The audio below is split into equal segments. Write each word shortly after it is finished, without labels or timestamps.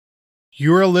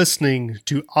You are listening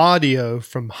to audio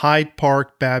from Hyde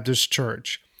Park Baptist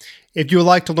Church. If you would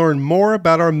like to learn more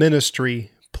about our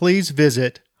ministry, please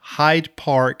visit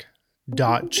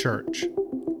hydepark.church.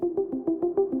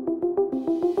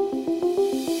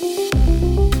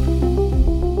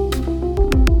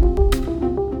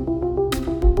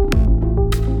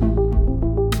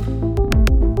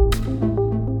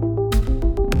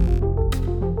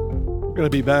 We're going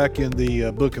to be back in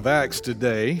the book of Acts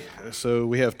today. So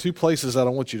we have two places that I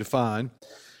want you to find.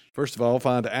 First of all,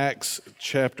 find Acts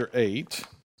chapter 8.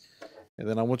 And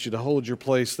then I want you to hold your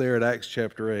place there at Acts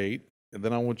chapter 8. And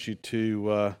then I want you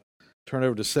to turn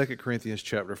over to 2 Corinthians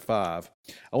chapter 5.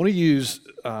 I want to use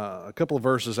a couple of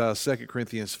verses out of 2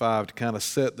 Corinthians 5 to kind of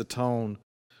set the tone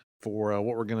for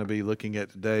what we're going to be looking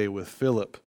at today with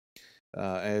Philip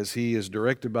as he is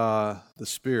directed by the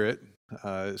Spirit.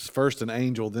 It's first an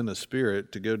angel, then a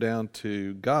spirit, to go down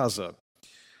to Gaza,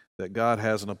 that God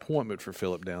has an appointment for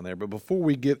Philip down there. But before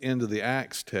we get into the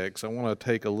Acts text, I want to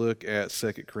take a look at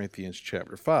 2 Corinthians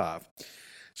chapter 5.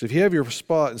 So if you have your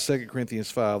spot in 2 Corinthians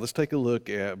 5, let's take a look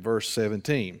at verse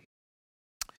 17.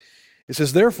 It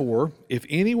says, "Therefore, if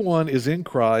anyone is in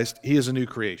Christ, he is a new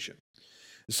creation."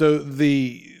 So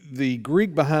the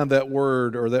Greek behind that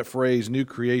word or that phrase, new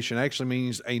creation, actually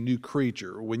means a new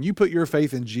creature. When you put your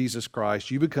faith in Jesus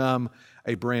Christ, you become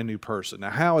a brand new person.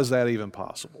 Now, how is that even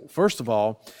possible? First of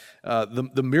all,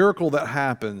 the miracle that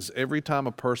happens every time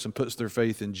a person puts their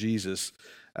faith in Jesus,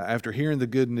 after hearing the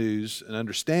good news and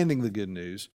understanding the good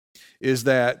news, is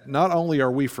that not only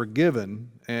are we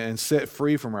forgiven and set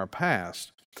free from our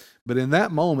past, but in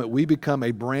that moment, we become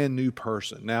a brand new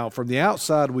person. Now, from the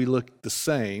outside, we look the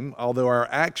same, although our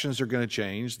actions are going to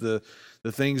change. The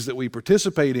things that we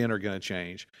participate in are going to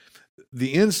change.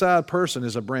 The inside person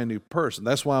is a brand new person.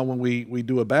 That's why when we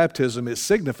do a baptism, it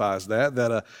signifies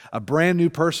that a brand new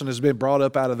person has been brought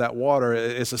up out of that water.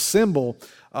 It's a symbol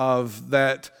of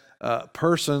that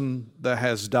person that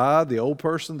has died, the old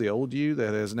person, the old you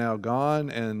that has now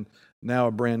gone, and now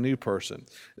a brand new person.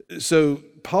 So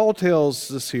Paul tells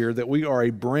us here that we are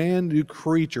a brand new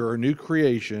creature or new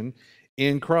creation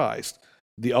in Christ.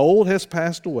 The old has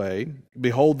passed away.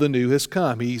 Behold, the new has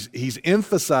come. He's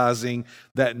emphasizing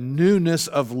that newness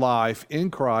of life in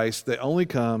Christ that only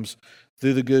comes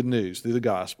through the good news, through the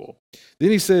gospel. Then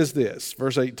he says this,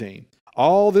 verse 18,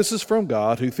 "All this is from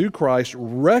God, who through Christ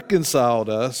reconciled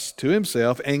us to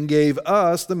himself and gave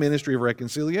us the ministry of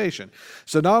reconciliation."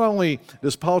 So not only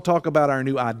does Paul talk about our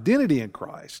new identity in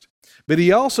Christ, but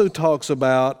he also talks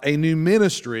about a new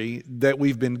ministry that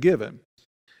we've been given.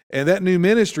 And that new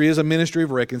ministry is a ministry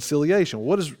of reconciliation.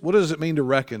 What does it mean to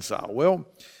reconcile? Well,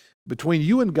 between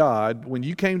you and God, when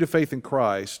you came to faith in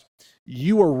Christ,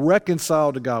 you were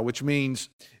reconciled to God, which means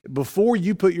before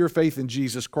you put your faith in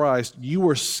Jesus Christ, you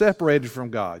were separated from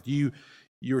God.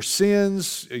 Your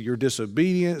sins, your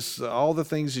disobedience, all the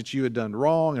things that you had done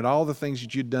wrong and all the things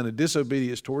that you'd done in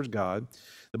disobedience towards God.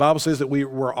 The Bible says that we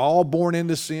were all born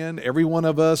into sin. Every one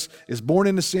of us is born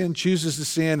into sin, chooses to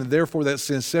sin, and therefore that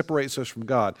sin separates us from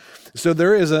God. So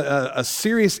there is a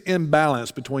serious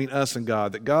imbalance between us and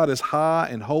God, that God is high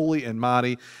and holy and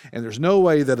mighty, and there's no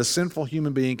way that a sinful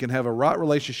human being can have a right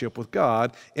relationship with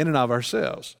God in and of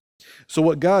ourselves. So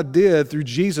what God did through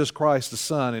Jesus Christ the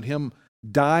Son and him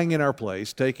dying in our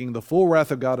place, taking the full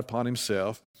wrath of God upon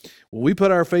himself, when we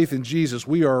put our faith in Jesus,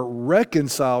 we are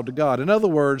reconciled to God. In other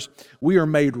words, we are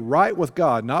made right with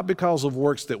God, not because of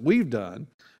works that we've done,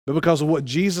 but because of what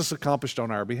Jesus accomplished on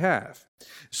our behalf.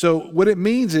 So what it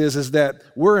means is that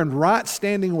we're in right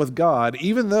standing with God,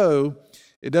 even though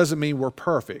it doesn't mean we're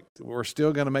perfect. We're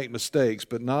still going to make mistakes,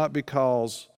 but not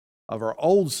because of our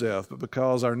old self, but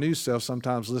because our new self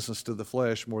sometimes listens to the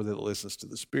flesh more than it listens to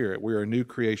the Spirit. We are a new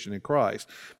creation in Christ.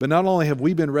 But not only have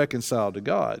we been reconciled to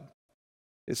God,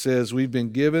 it says we've been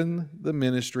given the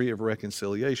ministry of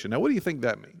reconciliation. Now, what do you think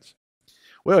that means?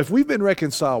 Well, if we've been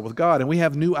reconciled with God and we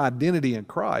have new identity in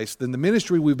Christ, then the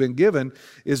ministry we've been given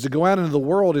is to go out into the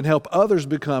world and help others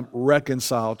become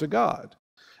reconciled to God.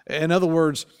 In other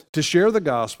words, to share the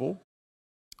gospel,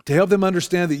 to help them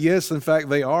understand that, yes, in fact,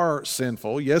 they are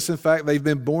sinful. Yes, in fact, they've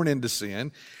been born into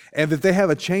sin, and that they have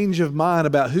a change of mind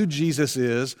about who Jesus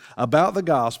is, about the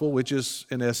gospel, which is,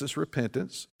 in essence,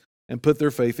 repentance, and put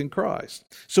their faith in Christ.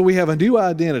 So we have a new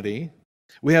identity,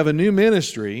 we have a new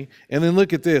ministry, and then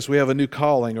look at this, we have a new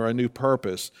calling or a new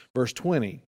purpose. Verse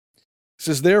 20 it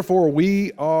says, "Therefore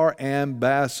we are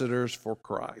ambassadors for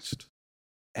Christ."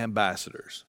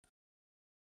 Ambassadors.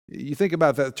 You think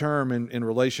about that term in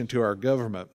relation to our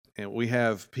government, and we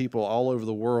have people all over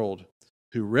the world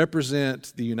who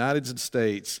represent the United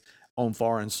States on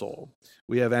foreign soil.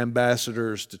 We have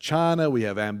ambassadors to China, we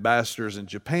have ambassadors in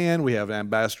Japan, we have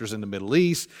ambassadors in the Middle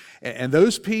East, and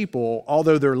those people,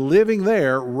 although they're living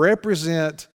there,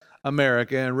 represent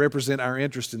America and represent our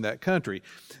interest in that country.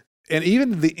 And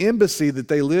even the embassy that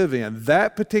they live in,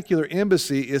 that particular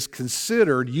embassy is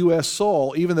considered U.S.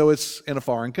 soil, even though it's in a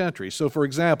foreign country. So, for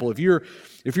example, if you're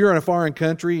in a foreign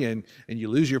country and you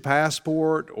lose your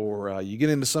passport, or you get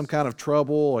into some kind of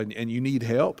trouble and you need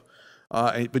help,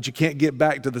 but you can't get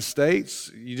back to the States,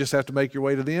 you just have to make your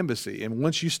way to the embassy. And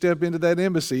once you step into that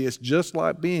embassy, it's just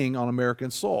like being on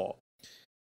American soil.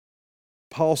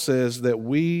 Paul says that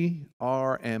we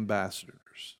are ambassadors,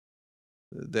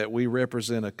 that we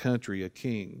represent a country, a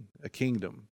king, a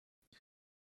kingdom.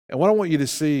 And what I want you to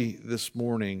see this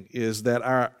morning is that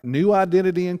our new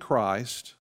identity in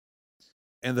Christ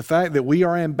and the fact that we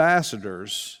are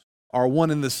ambassadors are one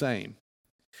and the same.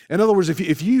 In other words,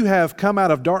 if you have come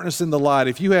out of darkness in the light,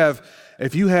 if you have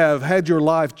had your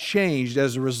life changed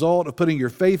as a result of putting your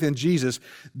faith in Jesus,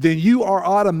 then you are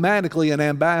automatically an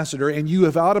ambassador, and you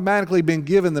have automatically been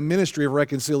given the ministry of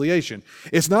reconciliation.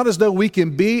 It's not as though we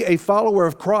can be a follower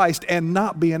of Christ and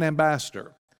not be an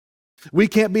ambassador. We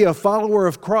can't be a follower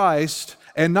of Christ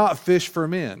and not fish for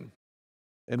men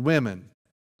and women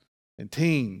and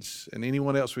teens and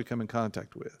anyone else we come in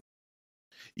contact with.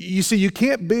 You see, you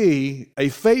can't be a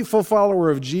faithful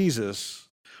follower of Jesus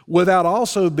without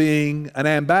also being an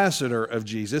ambassador of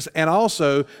Jesus and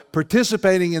also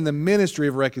participating in the ministry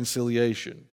of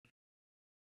reconciliation.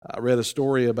 I read a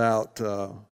story about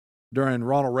during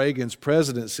Ronald Reagan's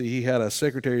presidency, he had a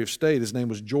Secretary of State. His name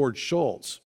was George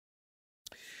Shultz.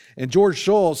 And George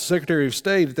Shultz, Secretary of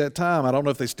State at that time, I don't know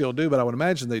if they still do, but I would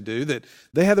imagine they do, that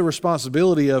they had the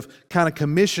responsibility of kind of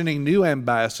commissioning new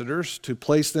ambassadors to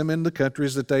place them in the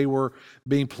countries that they were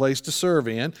being placed to serve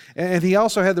in. And he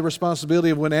also had the responsibility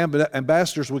of when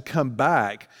ambassadors would come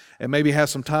back and maybe have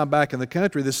some time back in the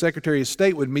country, the Secretary of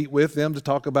State would meet with them to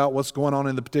talk about what's going on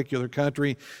in the particular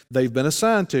country they've been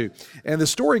assigned to. And the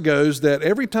story goes that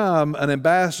every time an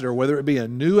ambassador, whether it be a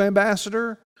new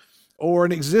ambassador or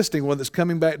an existing one that's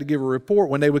coming back to give a report,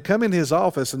 when they would come in his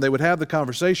office and they would have the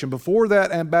conversation, before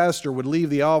that ambassador would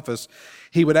leave the office,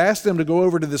 he would ask them to go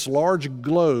over to this large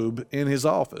globe in his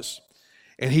office.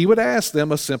 And he would ask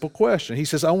them a simple question. He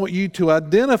says, I want you to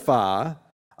identify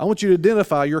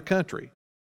your country.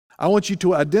 I want you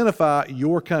to identify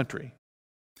your country.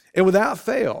 And without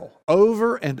fail,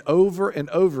 over and over and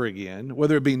over again,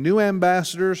 whether it be new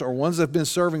ambassadors or ones that have been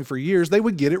serving for years, they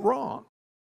would get it wrong.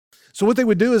 So what they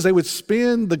would do is they would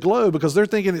spin the globe, because they're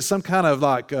thinking it's some kind of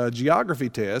like geography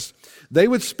test. They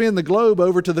would spin the globe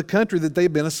over to the country that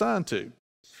they've been assigned to.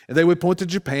 And they would point to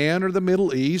Japan or the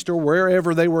Middle East or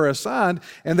wherever they were assigned,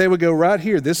 and they would go, right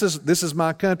here, this is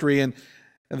my country. And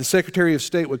the Secretary of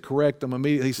State would correct them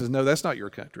immediately. He says, no, that's not your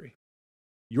country.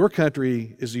 Your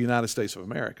country is the United States of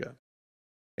America.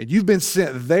 And you've been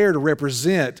sent there to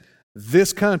represent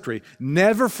this country.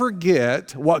 Never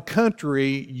forget what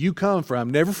country you come from.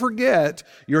 Never forget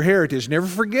your heritage. Never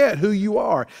forget who you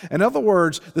are. In other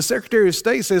words, the Secretary of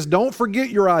State says, don't forget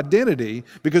your identity,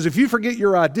 because if you forget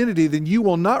your identity, then you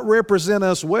will not represent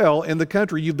us well in the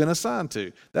country you've been assigned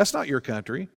to. That's not your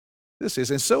country. This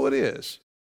is. And so it is.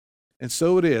 And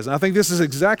so it is. And I think this is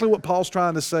exactly what Paul's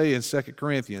trying to say in 2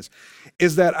 Corinthians,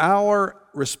 is that our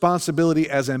responsibility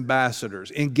as ambassadors,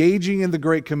 engaging in the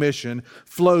Great Commission,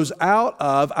 flows out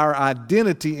of our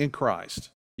identity in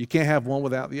Christ. You can't have one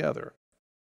without the other.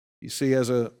 You see, as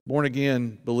a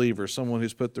born-again believer, someone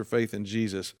who's put their faith in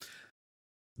Jesus,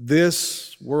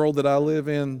 this world that I live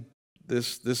in,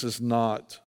 this is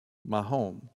not my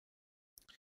home.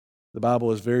 The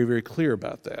Bible is very, very clear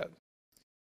about that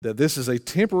this is a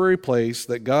temporary place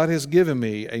that God has given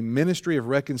me, a ministry of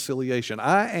reconciliation.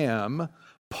 I am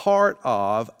part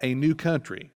of a new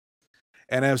country.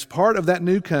 And as part of that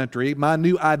new country, my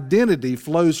new identity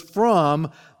flows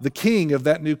from the king of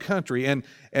that new country. And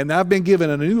I've been given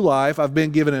a new life, I've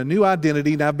been given a new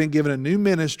identity, and I've been given a new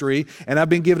ministry, and I've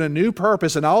been given a new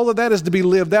purpose, and all of that is to be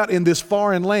lived out in this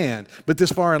foreign land. But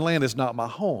this foreign land is not my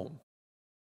home.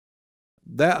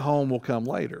 That home will come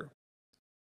later.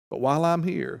 But while I'm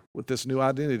here with this new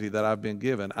identity that I've been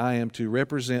given, I am to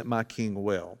represent my King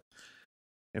well.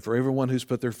 And for everyone who's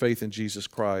put their faith in Jesus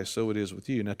Christ, so it is with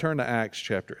you. Now turn to Acts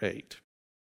chapter 8.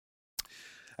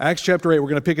 Acts chapter 8, we're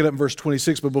going to pick it up in verse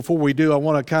 26, but before we do, I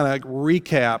want to kind of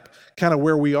recap kind of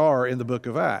where we are in the book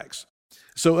of Acts.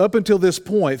 So up until this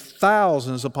point,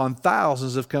 thousands upon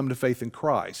thousands have come to faith in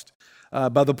Christ.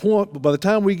 By the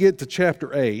time we get to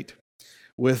chapter 8,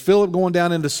 with Philip going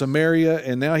down into Samaria,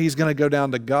 and now he's going to go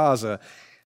down to Gaza,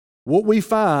 what we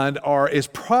find is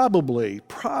probably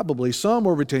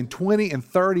somewhere between 20 and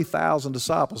 30,000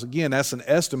 disciples. Again, that's an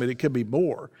estimate. It could be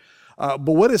more. But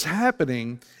what is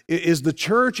happening is the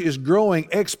church is growing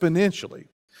exponentially.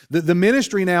 The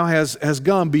ministry now has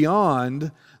gone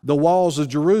beyond the walls of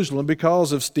Jerusalem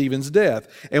because of Stephen's death.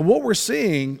 And what we're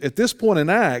seeing at this point in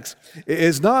Acts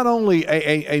is not only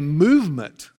a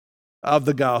movement of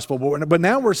the gospel, but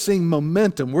now we're seeing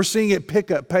momentum. We're seeing it pick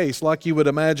up pace, like you would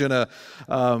imagine a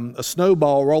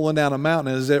snowball rolling down a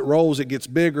mountain. As it rolls, it gets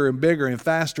bigger and bigger and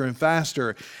faster and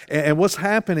faster. And what's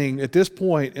happening at this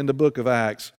point in the book of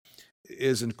Acts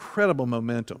is incredible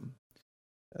momentum.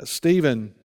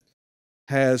 Stephen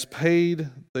has paid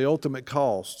the ultimate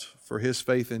cost for his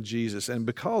faith in Jesus, and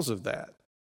because of that,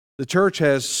 the church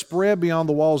has spread beyond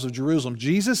the walls of Jerusalem.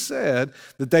 Jesus said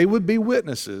that they would be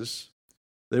witnesses.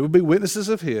 They would be witnesses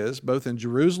of his, both in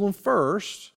Jerusalem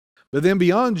first, but then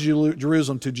beyond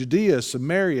Jerusalem to Judea,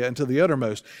 Samaria, and to the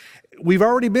uttermost. We've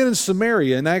already been in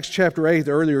Samaria in Acts chapter 8,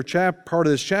 the earlier part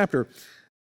of this chapter.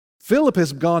 Philip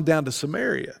has gone down to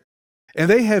Samaria, and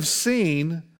they have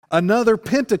seen another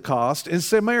Pentecost in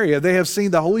Samaria. They have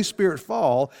seen the Holy Spirit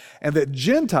fall, and that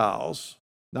Gentiles,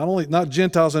 not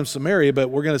Gentiles in Samaria, but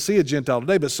we're going to see a Gentile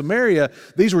today, but Samaria,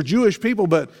 these were Jewish people,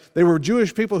 but they were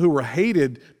Jewish people who were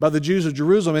hated by the Jews of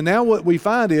Jerusalem. And now what we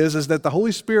find is that the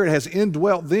Holy Spirit has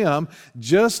indwelt them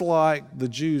just like the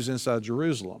Jews inside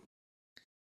Jerusalem.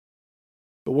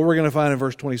 But what we're going to find in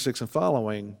verse 26 and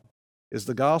following is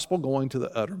the gospel going to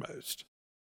the uttermost.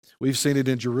 We've seen it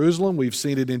in Jerusalem, we've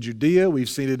seen it in Judea, we've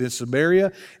seen it in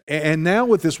Samaria, and now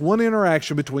with this one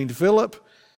interaction between Philip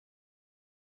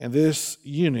and this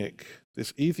eunuch,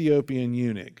 this Ethiopian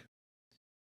eunuch,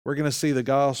 we're going to see the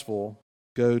gospel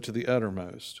go to the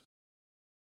uttermost.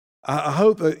 I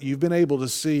hope that you've been able to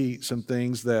see some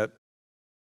things that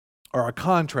are a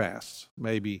contrast,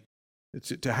 maybe,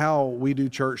 to how we do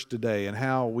church today and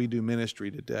how we do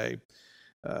ministry today.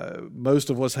 Most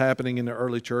of what's happening in the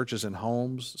early church is in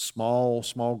homes,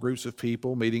 small groups of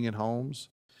people meeting in homes.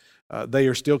 They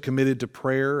are still committed to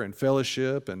prayer and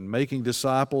fellowship and making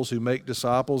disciples who make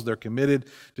disciples. They're committed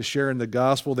to sharing the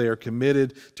gospel. They are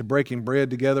committed to breaking bread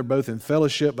together, both in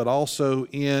fellowship but also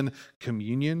in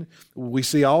communion. We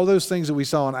see all those things that we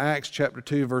saw in Acts chapter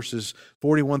 2, verses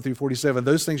 41 through 47.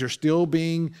 Those things are still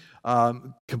being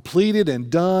completed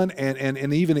and done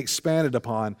and even expanded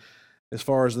upon as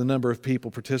far as the number of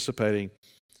people participating.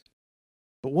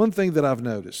 But one thing that I've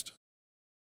noticed,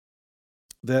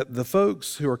 that the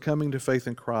folks who are coming to faith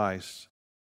in Christ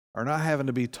are not having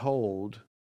to be told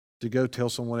to go tell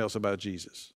someone else about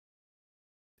Jesus.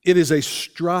 It is a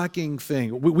striking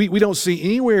thing. We don't see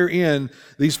anywhere in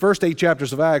these first 8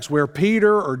 chapters of Acts where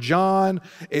Peter or John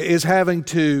is having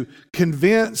to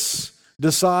convince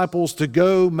disciples to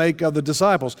go make other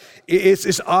disciples.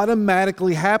 It's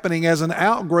automatically happening as an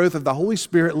outgrowth of the Holy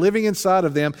Spirit living inside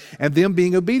of them and them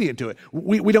being obedient to it.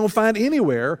 We don't find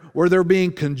anywhere where they're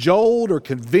being cajoled or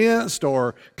convinced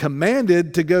or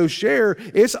commanded to go share.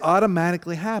 It's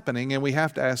automatically happening, and we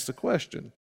have to ask the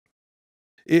question.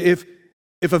 If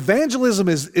evangelism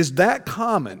is that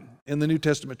common in the New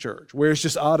Testament church, where it's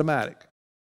just automatic,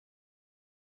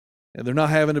 and they're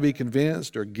not having to be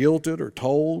convinced or guilted or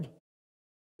told,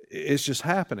 it's just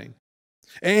happening.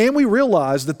 And we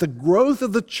realize that the growth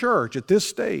of the church at this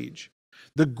stage,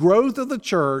 the growth of the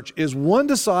church is one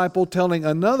disciple telling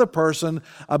another person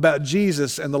about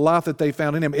Jesus and the life that they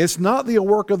found in him. It's not the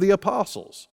work of the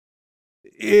apostles.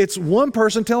 It's one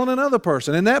person telling another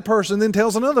person, and that person then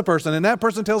tells another person, and that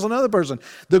person tells another person.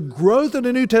 The growth of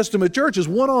the New Testament church is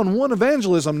one-on-one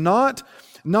evangelism, not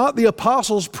the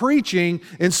apostles preaching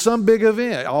in some big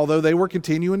event, although they were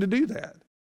continuing to do that.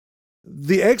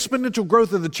 The exponential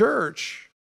growth of the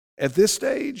church at this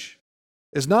stage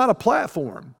is not a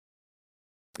platform.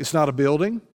 It's not a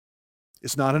building.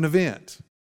 It's not an event.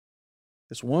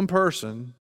 It's one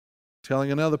person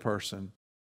telling another person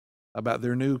about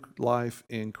their new life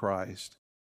in Christ.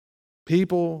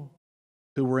 People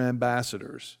who were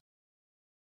ambassadors,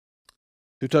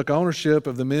 who took ownership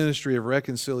of the ministry of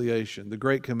reconciliation, the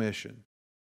Great Commission,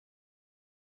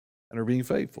 and are being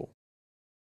faithful.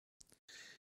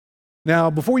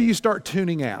 Now, before you start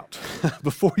tuning out,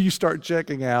 before you start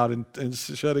checking out and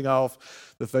shutting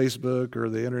off the Facebook or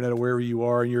the internet or wherever you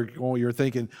are, and you're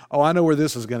thinking, oh, I know where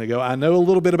this is going to go. I know a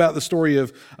little bit about the story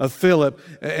of Philip,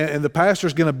 and the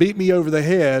pastor's going to beat me over the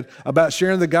head about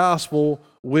sharing the gospel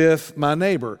with my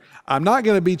neighbor. I'm not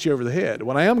going to beat you over the head.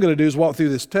 What I am going to do is walk through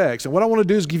this text, and what I want to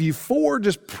do is give you 4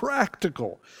 just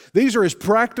practical. These are as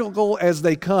practical as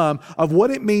they come of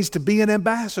what it means to be an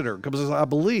ambassador, because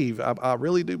I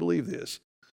really do believe this.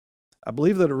 I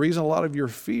believe that the reason a lot of your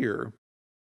fear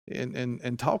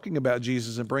and talking about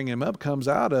Jesus and bringing him up comes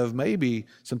out of maybe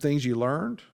some things you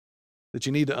learned that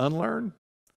you need to unlearn.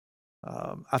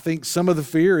 I think some of the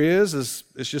fear is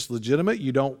it's just legitimate.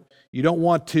 You don't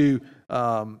want to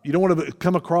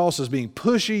come across as being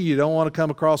pushy. You don't want to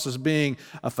come across as being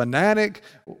a fanatic.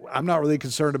 I'm not really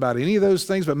concerned about any of those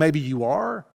things, but maybe you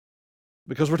are,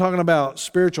 because we're talking about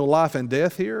spiritual life and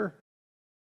death here.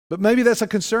 But maybe that's a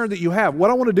concern that you have. What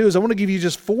I want to do is I want to give you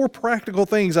just 4 practical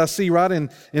things I see right in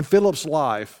Philip's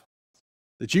life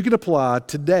that you can apply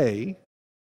today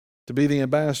to be the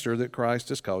ambassador that Christ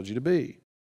has called you to be.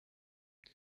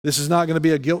 This is not going to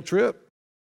be a guilt trip.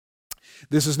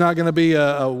 This is not going to be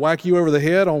a whack you over the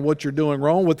head on what you're doing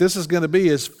wrong. What this is going to be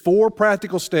is 4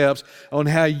 practical steps on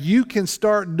how you can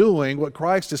start doing what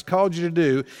Christ has called you to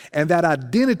do, and that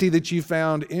identity that you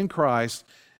found in Christ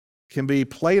can be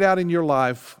played out in your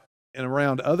life and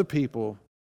around other people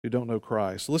who don't know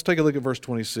Christ. So let's take a look at verse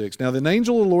 26. Now the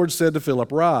angel of the Lord said to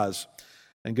Philip, "Rise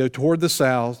and go toward the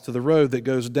south to the road that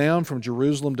goes down from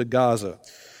Jerusalem to Gaza."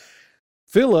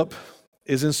 Philip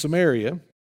is in Samaria.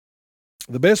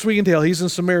 The best we can tell, he's in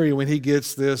Samaria when he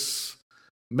gets this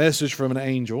message from an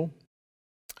angel.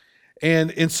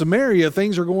 And in Samaria,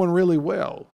 things are going really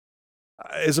well.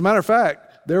 As a matter of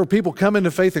fact, there are people coming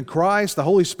to faith in Christ. The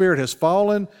Holy Spirit has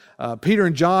fallen. Peter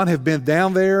and John have been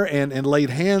down there and laid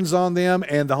hands on them,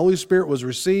 and the Holy Spirit was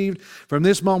received. From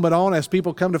this moment on, as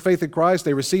people come to faith in Christ,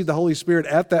 they receive the Holy Spirit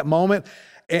at that moment,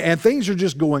 and things are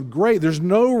just going great. There's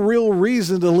no real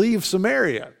reason to leave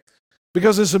Samaria.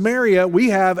 Because in Samaria, we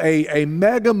have a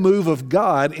mega move of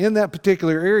God in that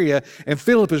particular area, and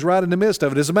Philip is right in the midst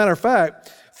of it. As a matter of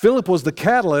fact, Philip was the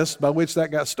catalyst by which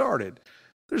that got started.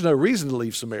 There's no reason to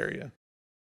leave Samaria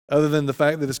other than the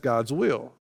fact that it's God's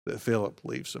will that Philip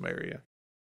leaves Samaria.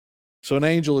 So an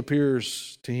angel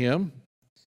appears to him,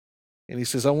 and he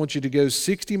says, "I want you to go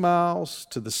 60 miles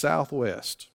to the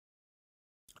southwest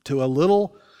to a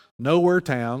little nowhere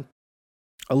town,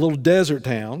 a little desert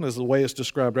town, is the way it's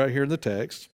described right here in the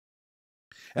text.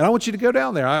 And I want you to go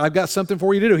down there. I've got something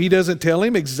for you to do." He doesn't tell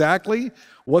him exactly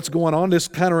what's going on. This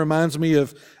kind of reminds me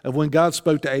of when God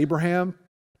spoke to Abraham,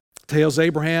 tells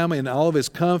Abraham in all of his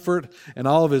comfort and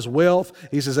all of his wealth.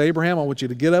 He says, "Abraham, I want you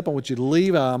to get up. I want you to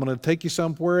leave. I'm going to take you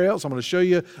somewhere else. I'm going to show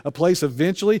you a place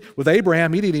eventually." With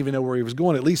Abraham, he didn't even know where he was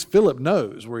going. At least Philip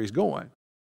knows where he's going,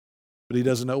 but he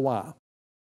doesn't know why.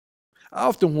 I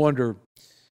often wonder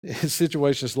in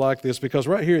situations like this, because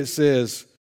right here it says,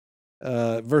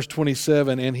 verse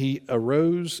 27, "And he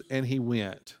arose and he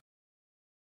went."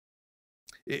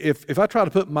 If I try to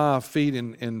put my feet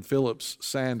in Philip's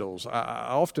sandals, I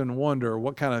often wonder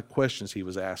what kind of questions he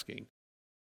was asking,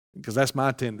 because that's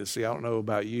my tendency. I don't know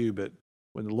about you, but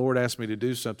when the Lord asks me to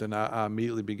do something, I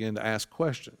immediately begin to ask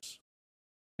questions.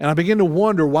 And I begin to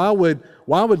wonder, why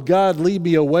would God lead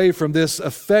me away from this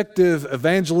effective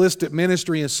evangelistic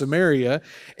ministry in Samaria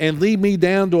and lead me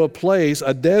down to a place,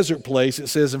 a desert place, it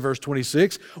says in verse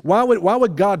 26. Why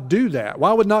would God do that?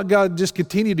 Why would not God just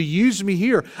continue to use me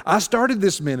here? I started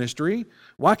this ministry.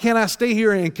 Why can't I stay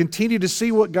here and continue to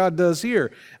see what God does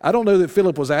here? I don't know that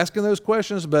Philip was asking those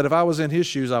questions, but if I was in his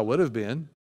shoes, I would have been.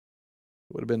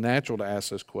 It would have been natural to ask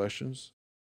those questions.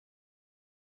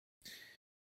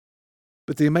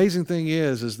 But the amazing thing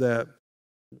is that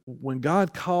when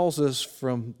God calls us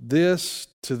from this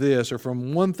to this, or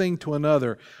from one thing to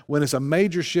another, when it's a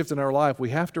major shift in our life,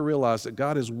 we have to realize that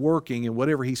God is working in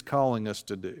whatever He's calling us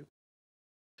to do.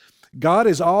 God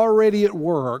is already at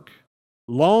work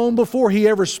long before He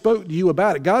ever spoke to you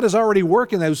about it. God is already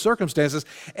working those circumstances,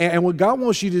 and what God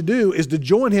wants you to do is to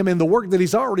join Him in the work that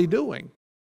He's already doing.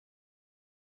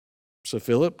 So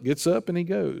Philip gets up and he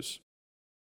goes.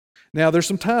 Now, there's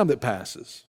some time that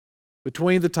passes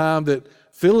between the time that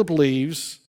Philip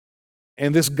leaves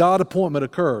and this God appointment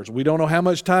occurs. We don't know how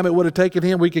much time it would have taken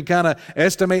him. We can kind of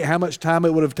estimate how much time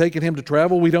it would have taken him to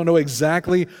travel. We don't know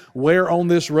exactly where on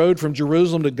this road from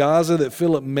Jerusalem to Gaza that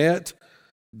Philip met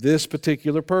this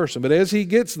particular person. But as he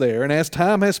gets there and as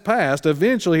time has passed,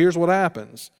 eventually here's what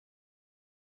happens.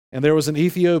 "And there was an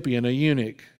Ethiopian, a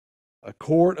eunuch, a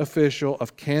court official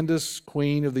of Candace,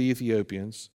 queen of the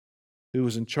Ethiopians, who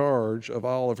was in charge of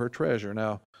all of her treasure."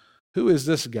 Now, who is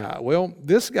this guy? Well,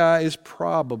 this guy is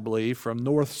probably from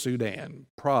North Sudan,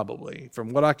 probably.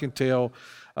 From what I can tell,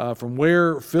 from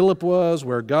where Philip was,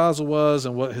 where Gaza was,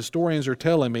 and what historians are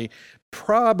telling me,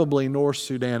 probably North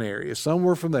Sudan area,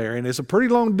 somewhere from there. And it's a pretty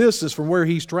long distance from where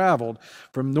he's traveled,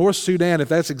 from North Sudan, if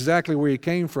that's exactly where he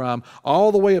came from,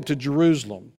 all the way up to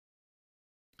Jerusalem.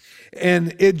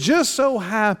 And it just so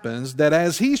happens that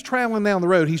as he's traveling down the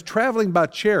road, he's traveling by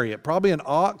chariot, probably an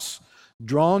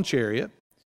ox-drawn chariot.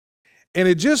 And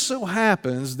it just so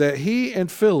happens that he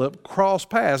and Philip cross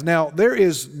paths. Now, there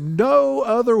is no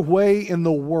other way in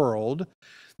the world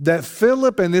that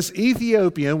Philip and this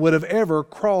Ethiopian would have ever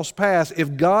crossed paths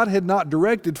if God had not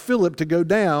directed Philip to go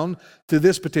down to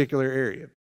this particular area.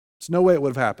 There's no way it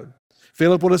would have happened.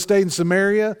 Philip would have stayed in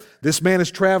Samaria. This man is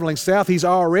traveling south. He's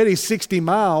already 60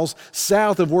 miles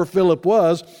south of where Philip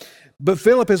was. But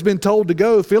Philip has been told to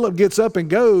go. Philip gets up and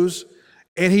goes,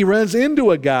 and he runs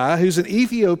into a guy who's an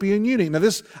Ethiopian eunuch. Now,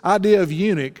 this idea of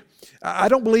eunuch, I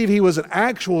don't believe he was an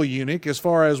actual eunuch as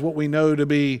far as what we know to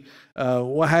be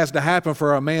what has to happen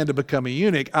for a man to become a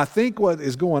eunuch. I think what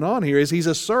is going on here is he's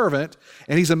a servant,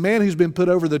 and he's a man who's been put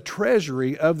over the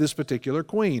treasury of this particular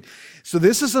queen. So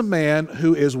this is a man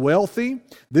who is wealthy.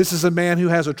 This is a man who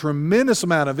has a tremendous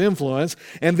amount of influence.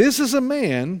 And this is a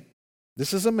man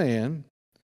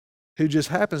who just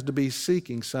happens to be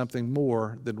seeking something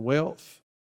more than wealth,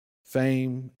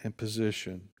 fame, and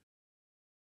position.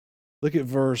 Look at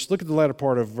the latter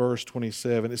part of verse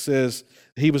 27. It says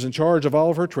he was in charge of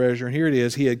all of her treasure, and here it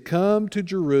is. He had come to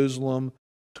Jerusalem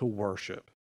to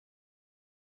worship.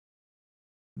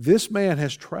 This man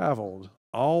has traveled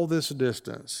all this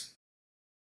distance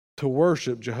to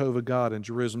worship Jehovah God in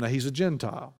Jerusalem. Now, he's a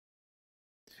Gentile.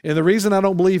 And the reason I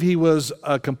don't believe he was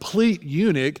a complete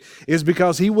eunuch is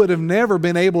because he would have never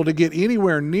been able to get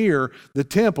anywhere near the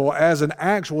temple as an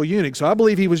actual eunuch. So I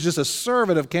believe he was just a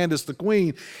servant of Candace the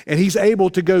queen, and he's able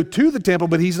to go to the temple,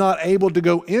 but he's not able to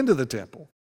go into the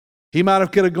temple. He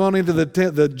could have gone into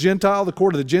the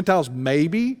court of the Gentiles,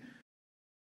 maybe,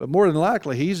 but more than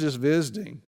likely he's just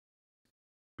visiting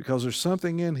because there's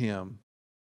something in him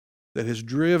that has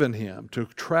driven him to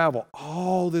travel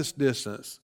all this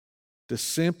distance to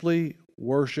simply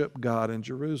worship God in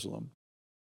Jerusalem.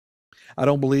 I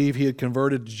don't believe he had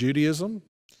converted to Judaism.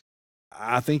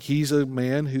 I think he's a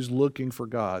man who's looking for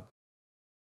God.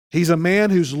 He's a man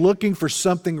who's looking for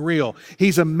something real.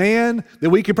 He's a man that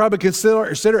we could probably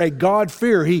consider a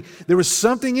God-fearer. There was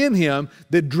something in him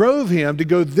that drove him to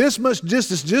go this much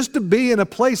distance just to be in a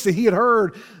place that he had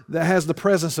heard that has the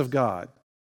presence of God.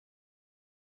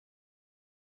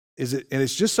 And it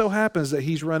just so happens that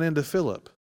he's run into Philip,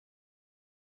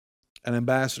 an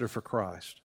ambassador for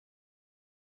Christ.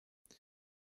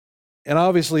 And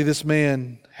obviously this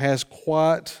man has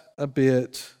quite a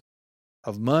bit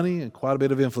of money and quite a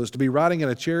bit of influence. To be riding in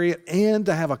a chariot and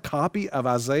to have a copy of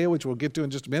Isaiah, which we'll get to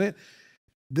in just a minute,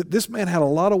 this man had a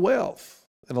lot of wealth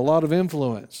and a lot of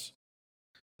influence.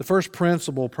 The first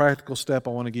principle, practical step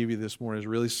I want to give you this morning is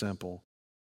really simple.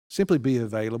 Simply be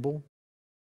available.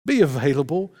 Be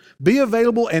available. Be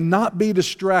available and not be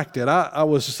distracted. I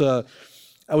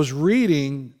was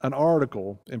reading an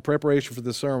article in preparation for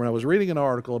this sermon. I was reading an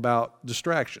article about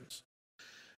distractions.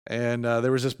 And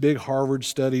there was this big Harvard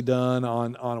study done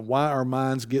on why our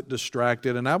minds get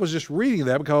distracted. And I was just reading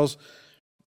that because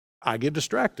I get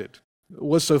distracted.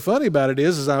 What's so funny about it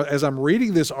is as I'm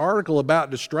reading this article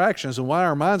about distractions and why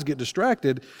our minds get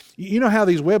distracted, you know how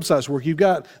these websites work. You've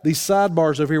got these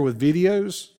sidebars over here with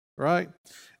videos, right?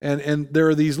 And there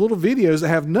are these little videos that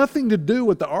have nothing to do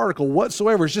with the article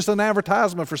whatsoever. It's just an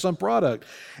advertisement for some product.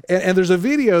 And there's a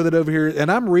video that over here,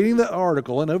 and I'm reading the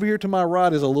article, and over here to my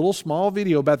right is a little small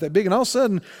video about that big. And all of a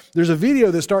sudden, there's a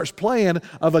video that starts playing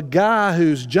of a guy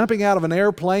who's jumping out of an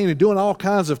airplane and doing all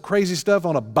kinds of crazy stuff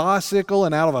on a bicycle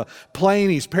and out of a plane.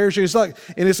 He's parachuting.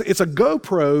 It's a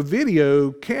GoPro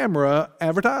video camera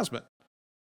advertisement.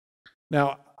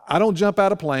 Now, I don't jump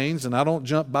out of planes and I don't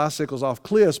jump bicycles off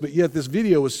cliffs, but yet this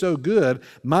video was so good,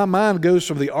 my mind goes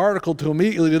from the article to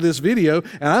immediately to this video,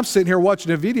 and I'm sitting here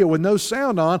watching a video with no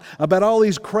sound on about all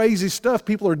these crazy stuff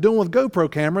people are doing with GoPro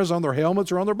cameras on their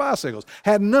helmets or on their bicycles.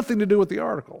 Had nothing to do with the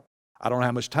article. I don't know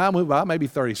how much time went by, maybe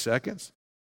 30 seconds.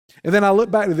 And then I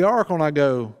look back to the article and I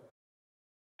go,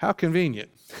 how convenient.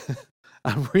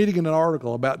 I'm reading an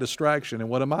article about distraction, and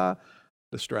what am I?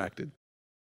 Distracted.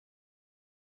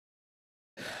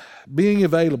 Being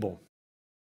available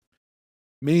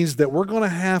means that we're going to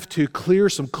have to clear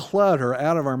some clutter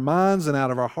out of our minds and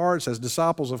out of our hearts as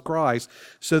disciples of Christ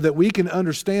so that we can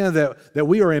understand that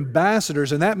we are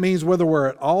ambassadors, and that means whether we're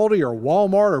at Aldi or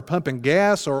Walmart or pumping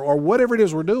gas or whatever it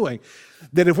is we're doing,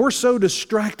 that if we're so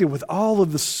distracted with all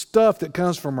of the stuff that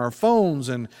comes from our phones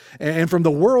and from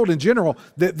the world in general,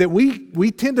 that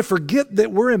we tend to forget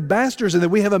that we're ambassadors and that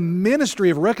we have a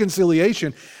ministry of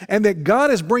reconciliation and that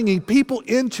God is bringing people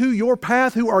into your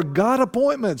path who are God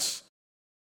appointments.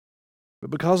 But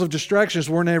because of distractions,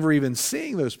 we're never even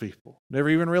seeing those people, never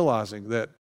even realizing that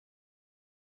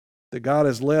God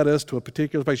has led us to a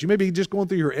particular place. You may be just going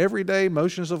through your everyday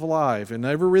motions of life and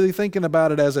never really thinking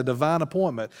about it as a divine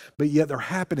appointment, but yet they're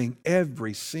happening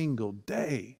every single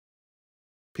day.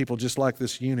 People just like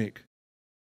this eunuch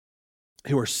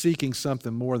who are seeking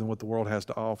something more than what the world has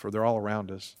to offer. They're all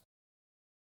around us.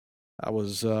 I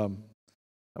was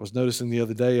noticing the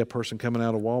other day a person coming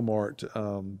out of Walmart,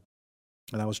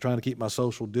 and I was trying to keep my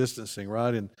social distancing,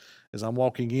 right? And as I'm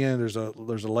walking in, there's a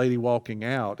lady walking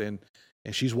out, and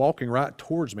she's walking right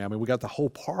towards me. I mean, we got the whole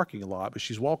parking lot, but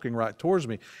she's walking right towards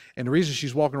me. And the reason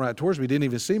she's walking right towards me, didn't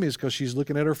even see me, is because she's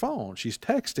looking at her phone. She's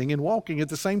texting and walking at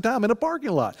the same time in a parking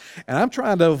lot. And I'm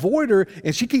trying to avoid her,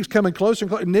 and she keeps coming closer and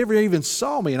closer, and never even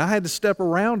saw me. And I had to step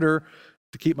around her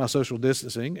to keep my social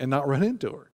distancing and not run into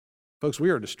her. Folks,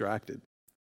 we are distracted.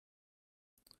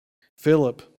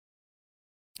 Philip,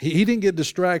 he didn't get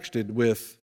distracted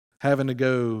with having to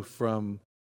go from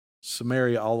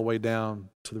Samaria all the way down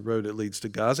to the road that leads to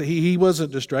Gaza. He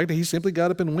wasn't distracted. He simply got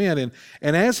up and went.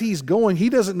 And as he's going, he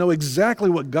doesn't know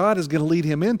exactly what God is going to lead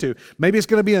him into. Maybe it's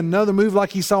going to be another move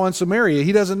like he saw in Samaria.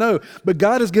 He doesn't know. But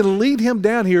God is going to lead him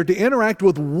down here to interact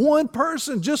with one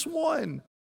person, just one.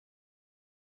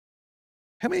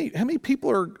 How many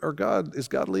people is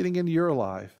God leading into your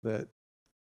life that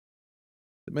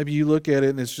maybe you look at it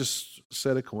and it's just a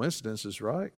set of coincidences,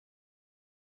 right?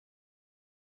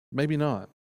 Maybe not.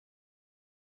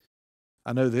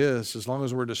 I know this, as long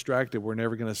as we're distracted, we're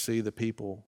never going to see the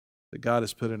people that God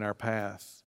has put in our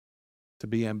path to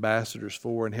be ambassadors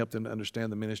for and help them to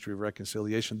understand the ministry of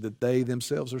reconciliation that they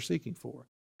themselves are seeking for.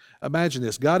 Imagine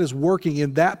this. God is working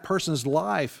in that person's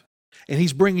life, and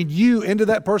He's bringing you into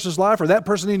that person's life or that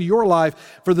person into your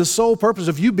life for the sole purpose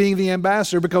of you being the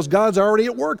ambassador, because God's already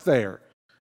at work there.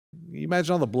 Can you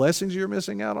imagine all the blessings you're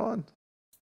missing out on?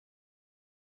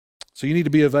 So you need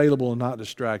to be available and not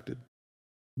distracted.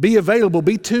 Be available.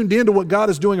 Be tuned into what God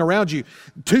is doing around you.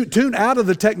 Tune out of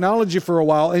the technology for a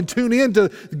while and tune into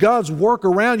God's work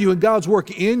around you and God's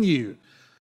work in you.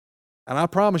 And I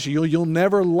promise you, you'll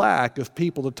never lack of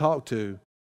people to talk to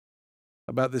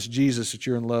about this Jesus that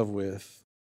you're in love with.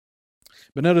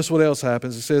 But notice what else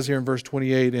happens. It says here in verse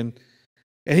 28, and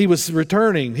he was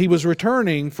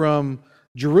returning from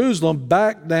Jerusalem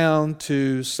back down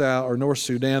to South or North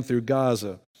Sudan through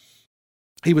Gaza.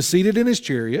 He was seated in his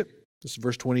chariot. This is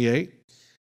verse 28.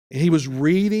 And he was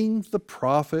reading the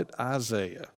prophet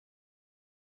Isaiah.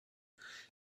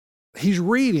 He's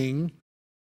reading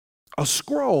a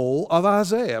scroll of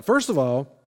Isaiah. First of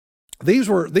all, these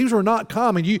were not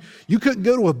common. You couldn't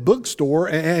go to a bookstore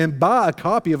and buy a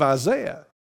copy of Isaiah.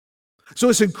 So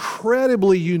it's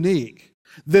incredibly unique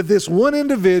that this one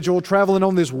individual traveling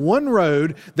on this one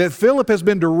road that Philip has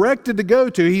been directed to go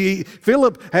to,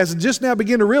 Philip has just now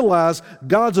begun to realize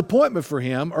God's appointment for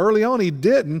him. Early on he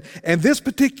didn't. And this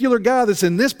particular guy that's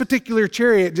in this particular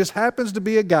chariot just happens to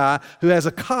be a guy who has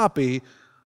a copy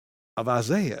of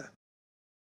Isaiah.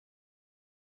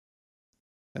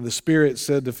 And the Spirit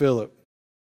said to Philip,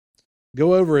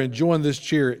 "Go over and join this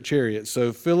chariot."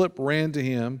 So Philip ran to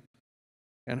him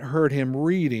and heard him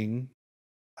reading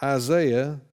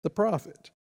Isaiah the prophet.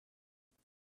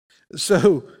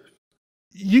 So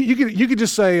you could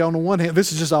just say, on the one hand,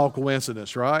 this is just all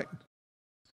coincidence, right?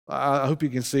 I hope you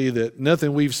can see that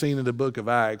nothing we've seen in the book of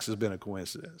Acts has been a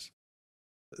coincidence.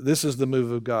 This is the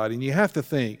move of God. And you have to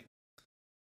think,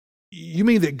 you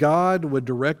mean that God would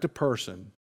direct a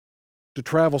person to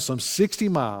travel some 60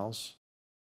 miles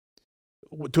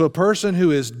to a person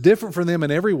who is different from them in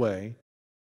every way,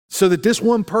 so that this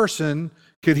one person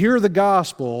could hear the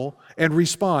gospel and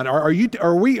respond? Are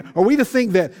we to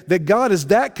think that God is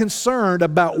that concerned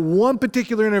about one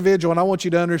particular individual? And I want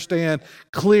you to understand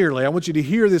clearly, I want you to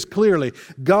hear this clearly.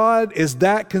 God is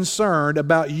that concerned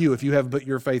about you if you haven't put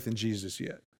your faith in Jesus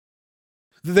yet.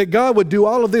 That God would do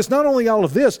all of this, not only all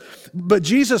of this, but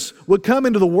Jesus would come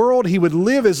into the world, He would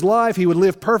live His life, He would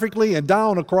live perfectly and die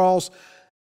on a cross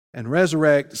and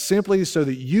resurrect simply so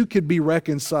that you could be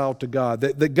reconciled to God.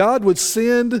 That God would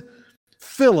send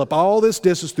Philip all this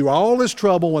distance through all this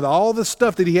trouble with all the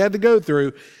stuff that he had to go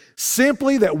through,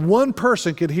 simply that one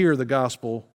person could hear the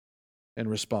gospel and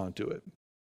respond to it.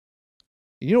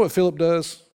 You know what Philip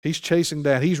does? He's chasing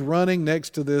down. He's running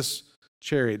next to this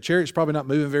chariot. Chariot's probably not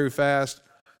moving very fast,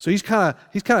 so he's kind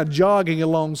of jogging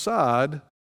alongside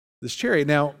this chariot.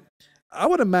 Now, I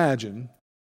would imagine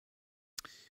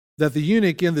that the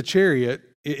eunuch in the chariot,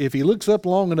 if he looks up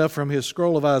long enough from his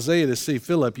scroll of Isaiah to see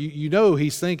Philip, you know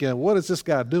he's thinking, what is this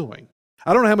guy doing?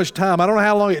 I don't know how much time, I don't know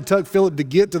how long it took Philip to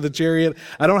get to the chariot,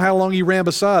 I don't know how long he ran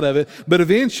beside of it, but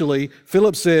eventually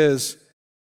Philip says,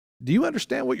 "Do you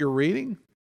understand what you're reading?"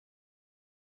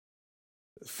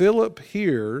 Philip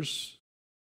hears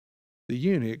the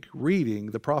eunuch reading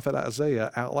the prophet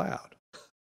Isaiah out loud.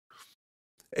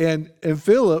 And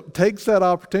Philip takes that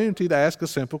opportunity to ask a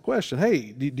simple question.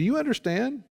 "Hey, do you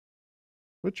understand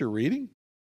what you're reading?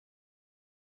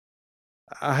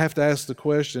 I have to ask the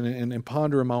question and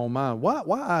ponder in my own mind, why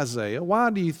Isaiah? Why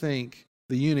do you think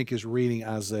the eunuch is reading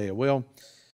Isaiah? Well,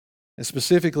 and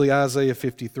specifically Isaiah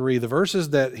 53, the verses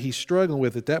that he's struggling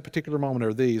with at that particular moment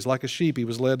are these: like a sheep he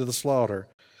was led to the slaughter,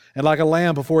 and like a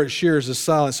lamb before its shears is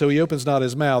silent, so he opens not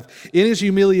his mouth. In his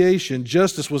humiliation,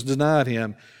 justice was denied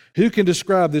him. Who can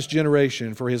describe this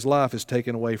generation? For his life is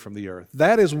taken away from the earth.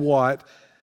 That is what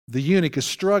the eunuch is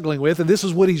struggling with, and this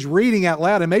is what he's reading out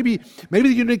loud. And maybe the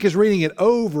eunuch is reading it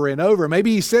over and over.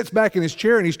 Maybe he sits back in his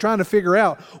chair and he's trying to figure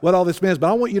out what all this means.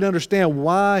 But I want you to understand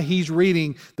why he's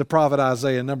reading the prophet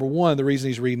Isaiah. Number one, the reason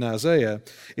he's reading Isaiah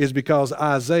is because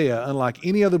Isaiah, unlike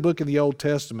any other book in the Old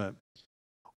Testament,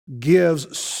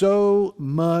 gives so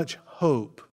much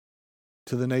hope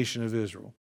to the nation of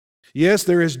Israel. Yes,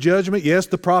 there is judgment. Yes,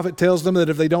 the prophet tells them that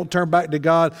if they don't turn back to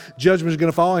God, judgment is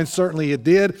going to fall, and certainly it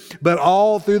did. But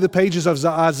all through the pages of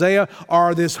Isaiah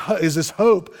is this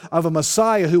hope of a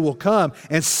Messiah who will come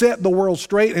and set the world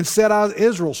straight and set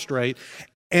Israel straight.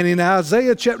 And in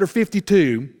Isaiah chapter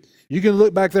 52, you can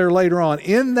look back there later on,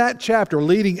 in that chapter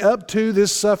leading up to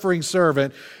this suffering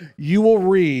servant, you will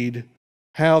read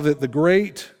how that the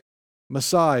great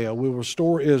Messiah will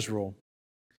restore Israel.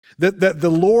 That the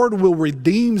Lord will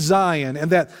redeem Zion, and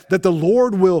that the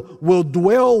Lord will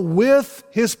dwell with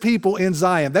His people in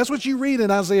Zion. That's what you read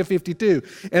in Isaiah 52.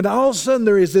 And all of a sudden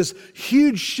there is this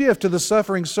huge shift to the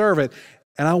suffering servant.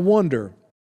 And I wonder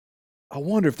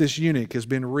if this eunuch has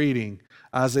been reading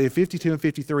Isaiah 52 and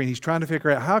 53, and he's trying to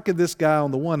figure out, how could this guy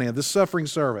on the one hand, this suffering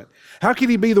servant, how can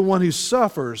he be the one who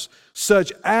suffers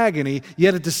such agony,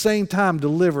 yet at the same time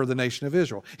deliver the nation of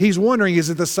Israel? He's wondering, is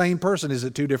it the same person? Is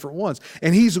it two different ones?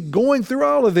 And he's going through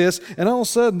all of this, and all of a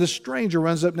sudden this stranger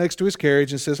runs up next to his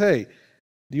carriage and says, "Hey,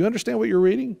 do you understand what you're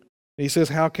reading?" And he says,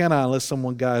 "How can I unless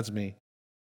someone guides me?"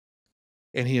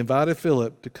 And he invited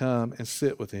Philip to come and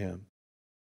sit with him.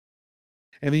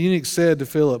 And the eunuch said to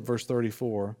Philip, verse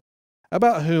 34,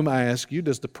 "About whom, I ask you,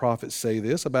 does the prophet say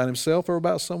this, about himself or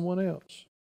about someone else?"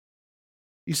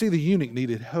 You see, the eunuch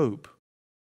needed hope.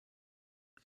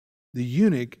 The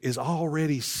eunuch is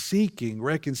already seeking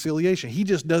reconciliation. He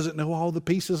just doesn't know all the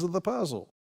pieces of the puzzle.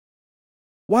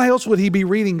 Why else would he be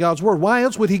reading God's word? Why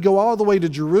else would he go all the way to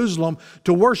Jerusalem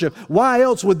to worship? Why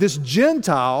else would this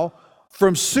Gentile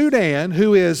from Sudan,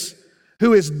 who is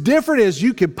different as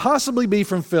you could possibly be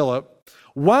from Philip,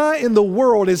 why in the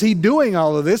world is he doing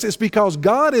all of this? It's because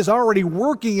God is already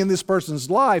working in this person's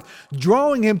life,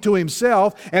 drawing him to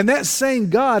himself, and that same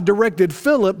God directed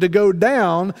Philip to go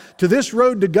down to this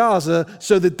road to Gaza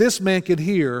so that this man could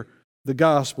hear the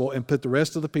gospel and put the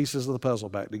rest of the pieces of the puzzle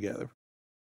back together.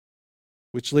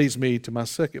 Which leads me to my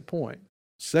second point,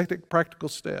 second practical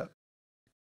step.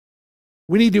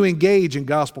 We need to engage in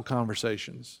gospel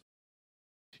conversations.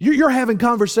 You're having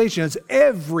conversations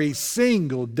every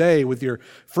single day with your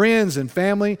friends and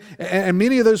family, and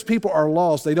many of those people are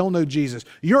lost. They don't know Jesus.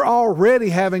 You're already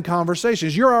having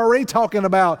conversations. You're already talking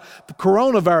about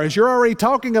coronavirus. You're already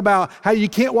talking about how you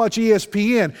can't watch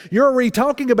ESPN. You're already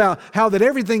talking about how that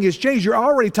everything has changed. You're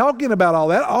already talking about all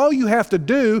that. All you have to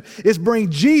do is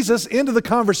bring Jesus into the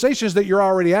conversations that you're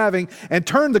already having and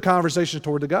turn the conversation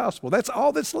toward the gospel. That's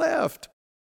all that's left.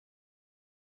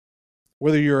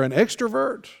 Whether you're an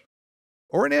extrovert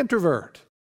or an introvert,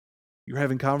 you're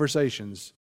having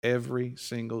conversations every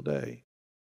single day.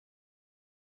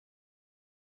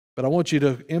 But I want you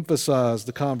to emphasize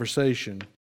the conversation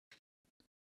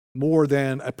more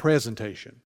than a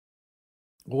presentation.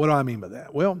 What do I mean by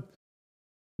that? Well,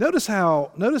 notice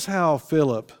how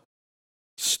Philip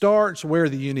starts where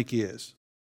the eunuch is.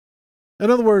 In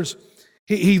other words,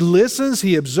 he listens,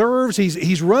 he observes,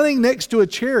 he's running next to a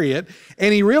chariot,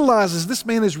 and he realizes this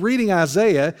man is reading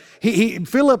Isaiah.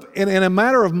 Philip, in a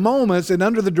matter of moments and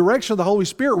under the direction of the Holy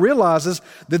Spirit, realizes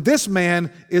that this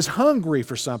man is hungry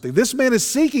for something. This man is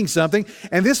seeking something,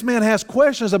 and this man has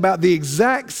questions about the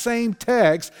exact same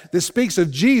text that speaks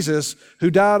of Jesus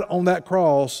who died on that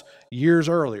cross years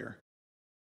earlier.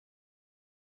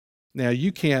 Now,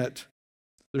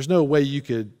 there's no way you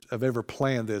could have ever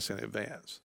planned this in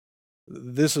advance.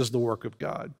 This is the work of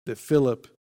God that Philip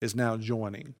is now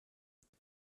joining.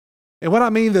 And what I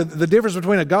mean, the difference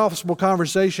between a gospel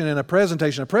conversation and a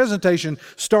presentation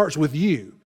starts with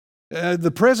you.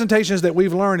 The presentations that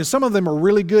we've learned, and some of them are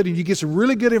really good, and you get some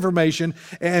really good information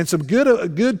and some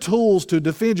good tools to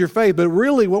defend your faith. But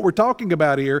really what we're talking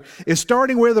about here is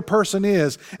starting where the person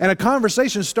is. And a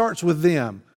conversation starts with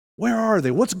them. Where are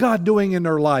they? What's God doing in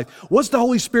their life? What's the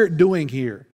Holy Spirit doing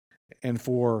here? And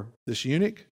for this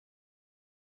eunuch,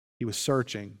 he was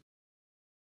searching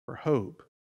for hope.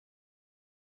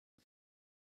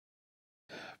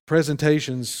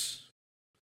 presentations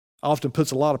often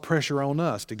puts a lot of pressure on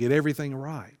us to get everything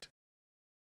right.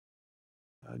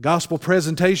 Gospel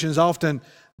presentations often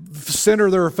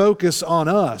center their focus on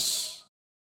us,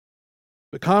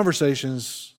 but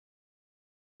conversations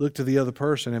look to the other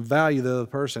person and value the other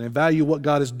person and value what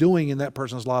God is doing in that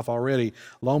person's life already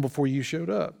long before you showed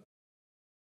up.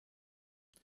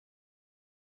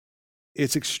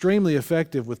 It's extremely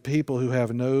effective with people who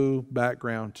have no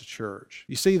background to church.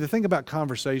 You see, the thing about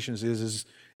conversations is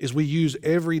we use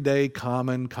everyday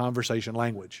common conversation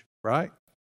language, right?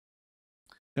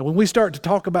 And when we start to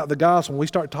talk about the gospel, when we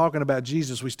start talking about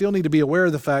Jesus, we still need to be aware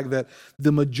of the fact that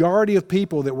the majority of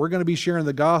people that we're going to be sharing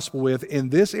the gospel with in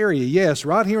this area, yes,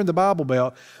 right here in the Bible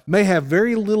Belt, may have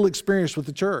very little experience with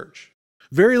the church,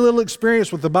 very little experience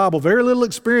with the Bible, very little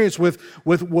experience with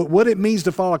what it means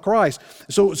to follow Christ.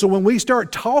 So when we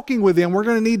start talking with them, we're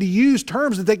going to need to use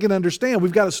terms that they can understand.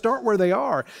 We've got to start where they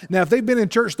are. Now, if they've been in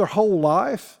church their whole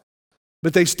life,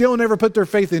 but they still never put their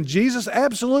faith in Jesus,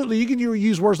 absolutely, you can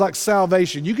use words like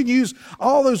salvation. You can use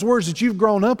all those words that you've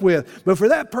grown up with. But for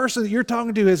that person that you're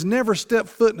talking to who has never stepped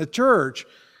foot in a church,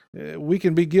 we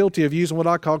can be guilty of using what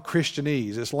I call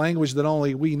Christianese. It's language that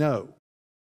only we know,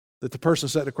 that the person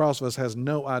sitting across from us has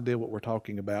no idea what we're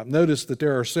talking about. Notice that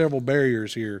there are several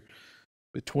barriers here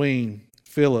between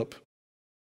Philip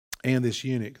and this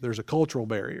eunuch. There's a cultural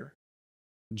barrier.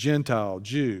 Gentile,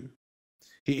 Jew.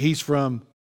 He's from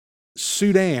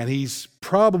Sudan. He's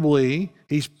probably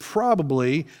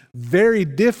very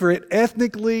different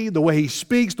ethnically, the way he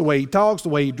speaks, the way he talks, the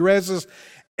way he dresses.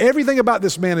 Everything about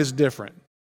this man is different.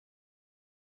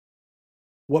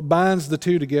 What binds the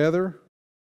two together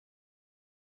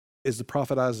is the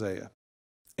prophet Isaiah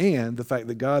and the fact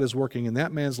that God is working in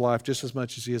that man's life just as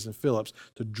much as he is in Philip's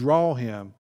to draw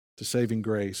him to saving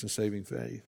grace and saving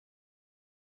faith.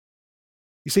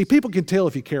 You see, people can tell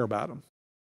if you care about them.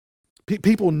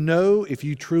 People know if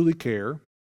you truly care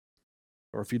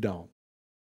or if you don't.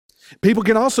 People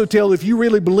can also tell if you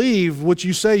really believe what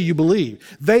you say you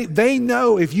believe. They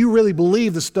know if you really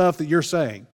believe the stuff that you're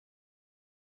saying.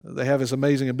 They have this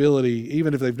amazing ability,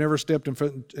 even if they've never stepped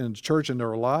in church in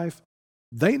their life,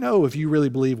 they know if you really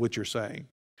believe what you're saying.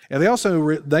 And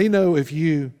they know if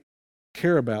you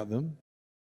care about them.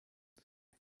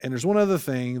 And there's one other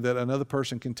thing that another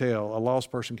person can tell, a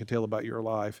lost person can tell about your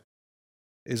life,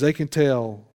 is they can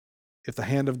tell if the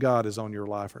hand of God is on your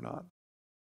life or not.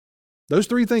 Those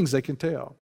three things they can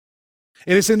tell.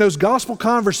 And it's in those gospel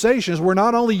conversations where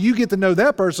not only you get to know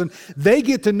that person, they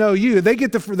get to know you. They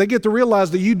get to realize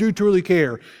that you do truly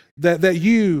care, that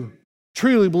you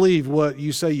truly believe what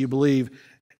you say you believe.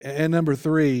 And number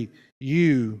three,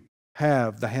 you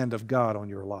have the hand of God on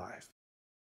your life.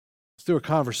 It's through a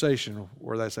conversation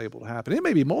where that's able to happen. It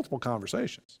may be multiple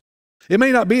conversations. It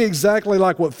may not be exactly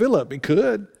like what Philip, it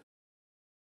could.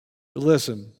 But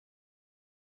listen,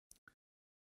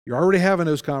 you're already having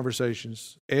those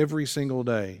conversations every single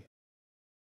day.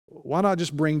 Why not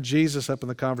just bring Jesus up in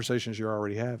the conversations you're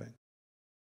already having?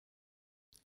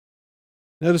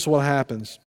 Notice what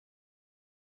happens.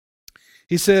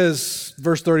 He says,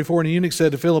 verse 34, and the eunuch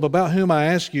said to Philip, about whom I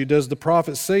ask you, does the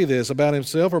prophet say this, about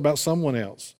himself or about someone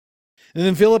else? And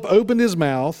then Philip opened his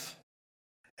mouth,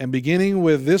 and beginning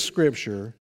with this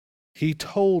scripture, he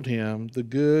told him the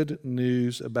good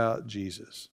news about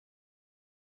Jesus.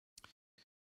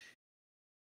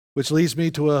 Which leads me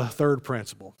to a third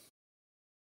principle.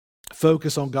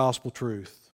 Focus on gospel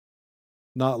truth,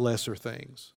 not lesser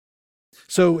things.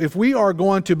 So if we are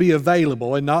going to be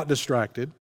available and not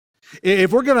distracted,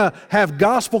 if we're going to have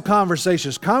gospel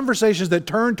conversations that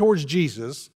turn towards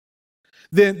Jesus,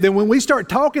 then when we start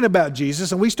talking about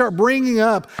Jesus and we start bringing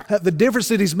up the difference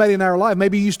that He's made in our life,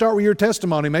 maybe you start with your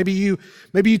testimony, maybe you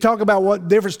talk about what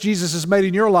difference Jesus has made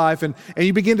in your life, and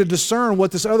you begin to discern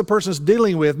what this other person's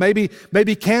dealing with.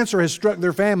 Maybe cancer has struck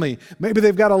their family. Maybe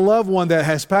they've got a loved one that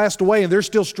has passed away and they're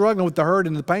still struggling with the hurt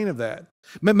and the pain of that.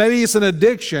 Maybe it's an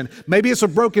addiction. Maybe it's a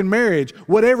broken marriage.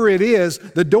 Whatever it is,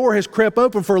 the door has crept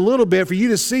open for a little bit for you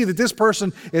to see that this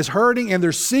person is hurting and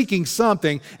they're seeking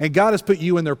something, and God has put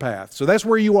you in their path. So that's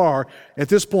where you are at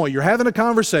this point. You're having a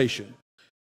conversation.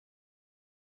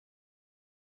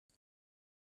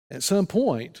 At some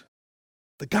point,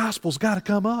 the gospel's got to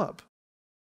come up.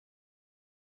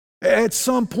 At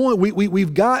some point,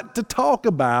 we've got to talk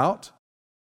about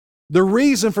the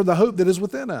reason for the hope that is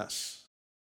within us.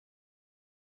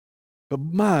 But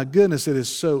my goodness, it is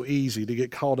so easy to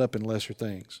get caught up in lesser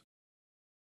things.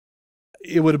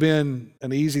 It would have been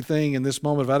an easy thing in this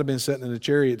moment if I'd have been sitting in a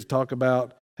chariot to talk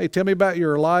about Hey, tell me about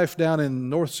your life down in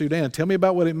North Sudan. Tell me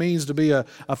about what it means to be a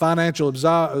financial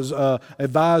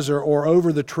advisor or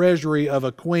over the treasury of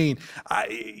a queen.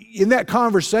 In that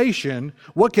conversation,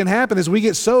 what can happen is we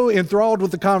get so enthralled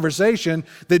with the conversation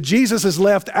that Jesus is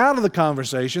left out of the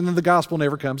conversation and the gospel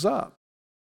never comes up.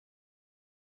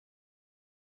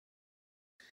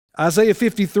 Isaiah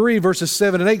 53 verses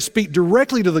 7 and 8 speak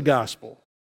directly to the gospel,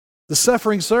 the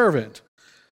suffering servant.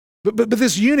 But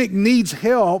this eunuch needs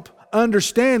help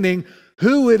understanding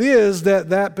who it is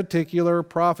that particular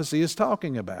prophecy is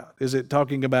talking about. Is it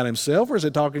talking about himself or is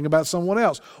it talking about someone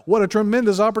else? What a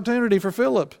tremendous opportunity for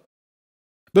Philip.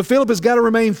 But Philip has got to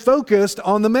remain focused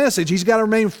on the message. He's got to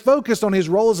remain focused on his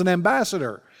role as an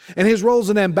ambassador. And his role as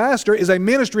an ambassador is a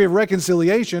ministry of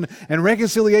reconciliation, and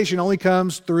reconciliation only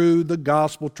comes through the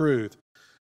gospel truth.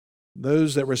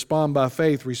 Those that respond by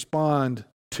faith respond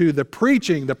to the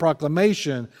preaching, the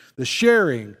proclamation, the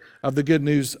sharing of the good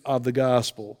news of the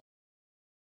gospel.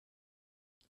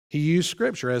 He used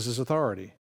Scripture as his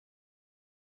authority.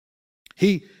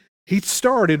 He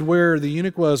started where the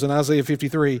eunuch was in Isaiah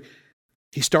 53.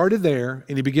 He started there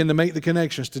and he began to make the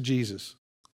connections to Jesus.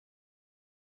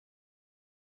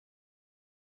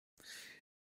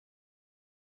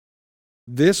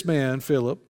 This man,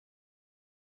 Philip,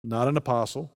 not an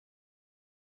apostle,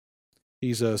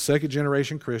 he's a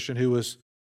second-generation Christian who was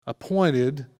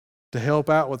appointed to help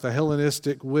out with the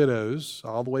Hellenistic widows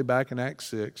all the way back in Acts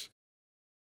 6.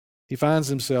 He finds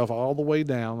himself all the way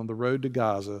down on the road to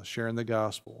Gaza sharing the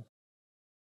gospel.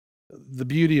 The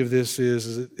beauty of this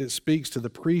is it speaks to the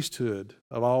priesthood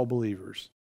of all believers.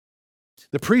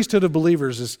 The priesthood of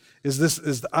believers is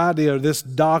the idea, this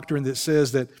doctrine that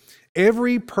says that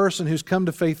every person who's come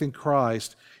to faith in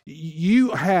Christ,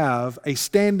 you have a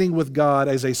standing with God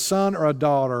as a son or a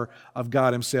daughter of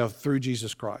God Himself through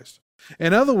Jesus Christ.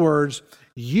 In other words,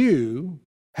 you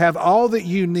have all that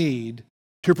you need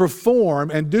to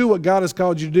perform and do what God has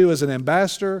called you to do as an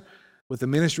ambassador with the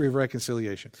ministry of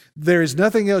reconciliation. There is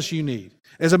nothing else you need.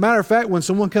 As a matter of fact, when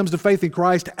someone comes to faith in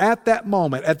Christ, at that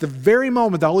moment, at the very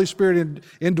moment the Holy Spirit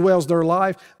indwells their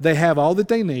life, they have all that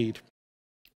they need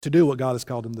to do what God has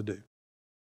called them to do.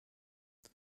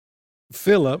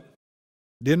 Philip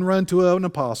didn't run to an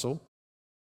apostle.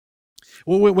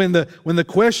 Well, when the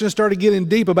questions started getting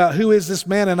deep about who is this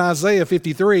man in Isaiah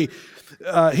 53,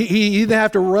 he didn't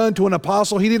have to run to an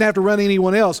apostle. He didn't have to run to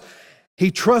anyone else.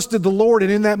 He trusted the Lord,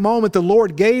 and in that moment, the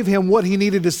Lord gave him what he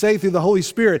needed to say through the Holy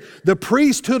Spirit. The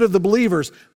priesthood of the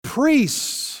believers,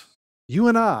 priests, you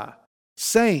and I,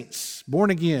 saints, born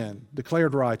again,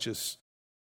 declared righteous,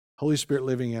 Holy Spirit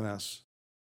living in us,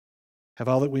 have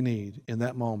all that we need in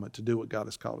that moment to do what God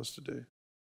has called us to do.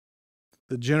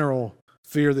 The general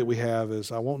fear that we have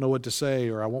is I won't know what to say,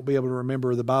 or I won't be able to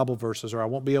remember the Bible verses, or I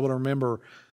won't be able to remember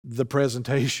the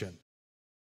presentation.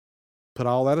 Put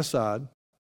all that aside,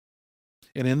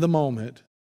 and in the moment,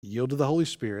 yield to the Holy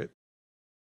Spirit,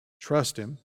 trust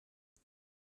Him,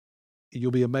 and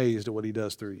you'll be amazed at what He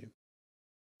does through you.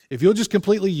 If you'll just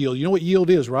completely yield, you know what yield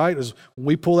is, right? Is when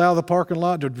we pull out of the parking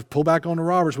lot to pull back on the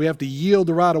robbers, we have to yield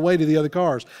the right of way to the other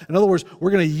cars. In other words,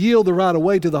 we're going to yield the right of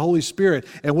way to the Holy Spirit,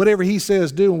 and whatever He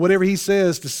says do and whatever He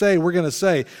says to say, we're going to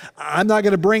say. I'm not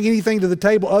going to bring anything to the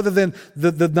table other than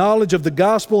the knowledge of the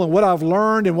gospel and what I've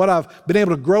learned and what I've been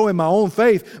able to grow in my own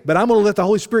faith, but I'm going to let the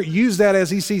Holy Spirit use that as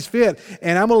He sees fit,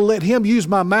 and I'm going to let Him use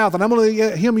my mouth, and I'm going to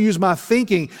let Him use my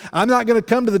thinking. I'm not going to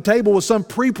come to the table with some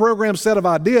pre-programmed set of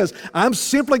ideas. I'm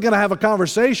simply going to have a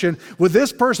conversation with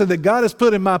this person that God has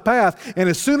put in my path, and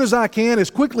as soon as I can,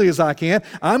 as quickly as I can,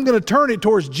 I'm going to turn it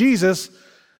towards Jesus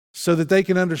so that they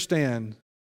can understand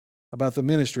about the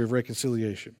ministry of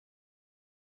reconciliation.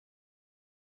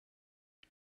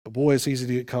 But boy, it's easy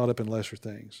to get caught up in lesser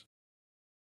things.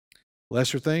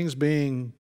 Lesser things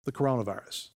being the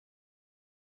coronavirus.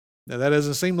 Now, that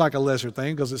doesn't seem like a lesser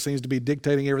thing because it seems to be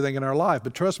dictating everything in our life,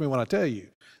 but trust me when I tell you,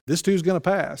 this too is going to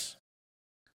pass.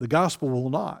 The gospel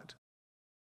will not.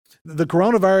 The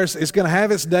coronavirus is going to have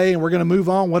its day and we're going to move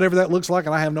on, whatever that looks like,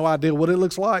 and I have no idea what it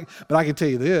looks like, but I can tell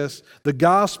you this, the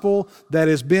gospel that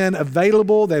has been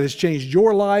available, that has changed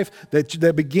your life,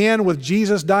 that began with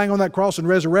Jesus dying on that cross and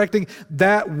resurrecting,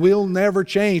 that will never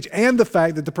change. And the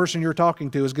fact that the person you're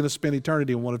talking to is going to spend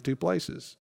eternity in one of two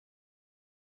places.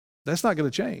 That's not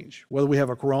going to change, whether we have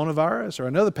a coronavirus or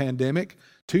another pandemic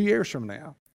 2 years from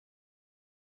now.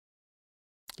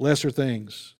 Lesser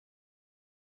things.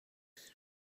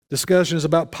 Discussions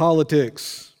about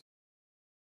politics.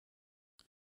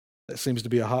 That seems to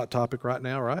be a hot topic right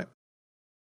now, right?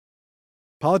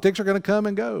 Politics are going to come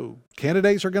and go.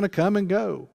 Candidates are going to come and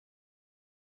go.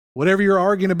 Whatever you're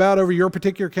arguing about over your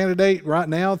particular candidate right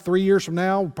now, 3 years from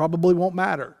now, probably won't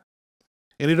matter.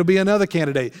 and it'll be another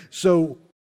candidate. So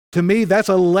to me, that's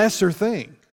a lesser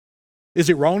thing. Is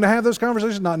it wrong to have those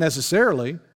conversations? Not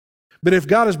necessarily. But if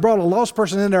God has brought a lost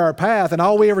person into our path and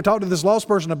all we ever talk to this lost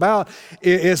person about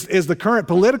is the current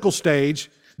political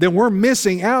stage, then we're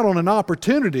missing out on an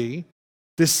opportunity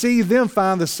to see them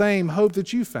find the same hope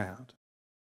that you found.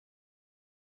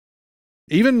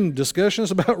 Even discussions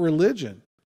about religion.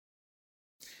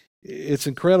 It's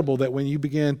incredible that when you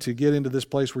begin to get into this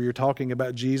place where you're talking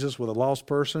about Jesus with a lost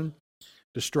person,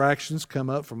 distractions come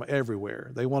up from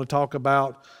everywhere. They want to talk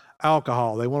about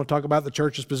alcohol. They want to talk about the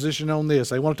church's position on this.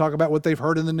 They want to talk about what they've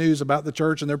heard in the news about the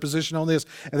church and their position on this.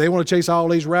 And they want to chase all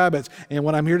these rabbits. And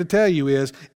what I'm here to tell you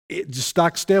is, just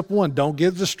like step one, don't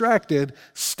get distracted.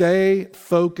 Stay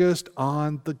focused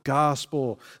on the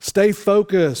gospel. Stay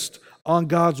focused on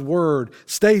God's word.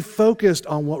 Stay focused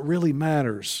on what really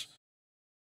matters.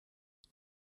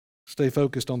 Stay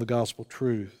focused on the gospel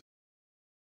truth.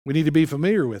 We need to be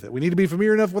familiar with it. We need to be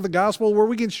familiar enough with the gospel where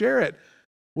we can share it.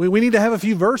 We need to have a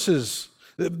few verses.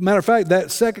 Matter of fact, that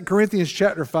 2 Corinthians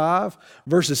chapter 5,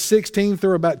 verses 16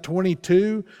 through about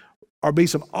 22, are be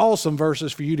some awesome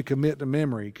verses for you to commit to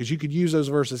memory, because you could use those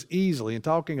verses easily in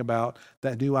talking about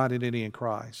that new identity in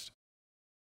Christ.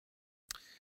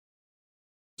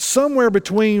 Somewhere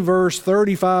between verse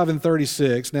 35 and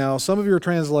 36, now some of your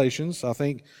translations, I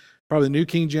think probably the New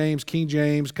King James,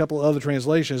 a couple of other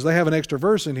translations, they have an extra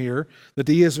verse in here that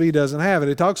the ESV doesn't have. And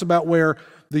it talks about where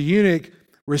the eunuch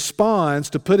responds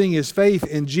to putting his faith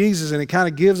in Jesus, and it kind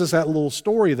of gives us that little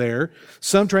story there.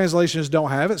 Some translations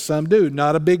don't have it, some do.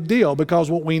 Not a big deal, because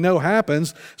what we know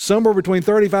happens somewhere between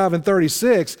 35 and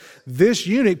 36, this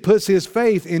eunuch puts his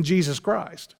faith in Jesus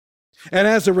Christ. And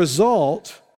as a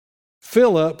result,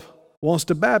 Philip wants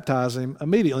to baptize him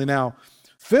immediately. Now,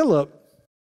 Philip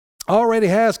already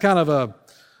has kind of a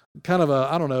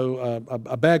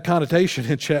bad connotation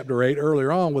in chapter 8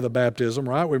 earlier on with a baptism,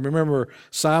 right? We remember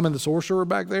Simon the sorcerer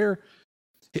back there.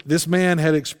 This man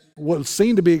had what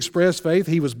seemed to be expressed faith.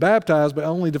 He was baptized, but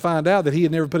only to find out that he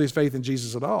had never put his faith in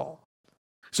Jesus at all.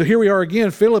 So here we are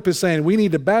again. Philip is saying, we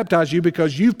need to baptize you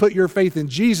because you've put your faith in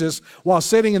Jesus while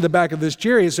sitting in the back of this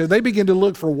chariot. So they begin to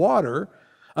look for water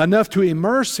enough to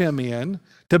immerse him in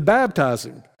to baptize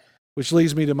him, which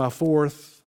leads me to my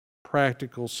fourth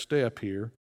practical step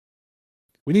here.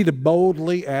 We need to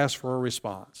boldly ask for a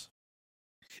response.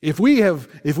 If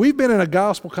we've been in a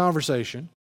gospel conversation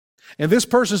and this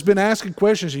person's been asking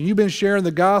questions and you've been sharing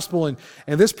the gospel and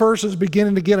this person's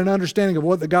beginning to get an understanding of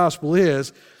what the gospel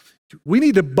is, we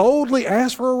need to boldly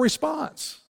ask for a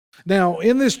response. Now,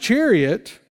 in this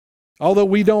chariot, although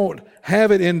we don't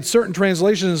have it in certain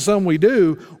translations and some we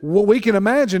do, what we can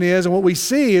imagine is, and what we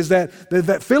see is that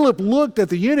Philip looked at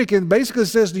the eunuch and basically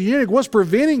says to the eunuch, what's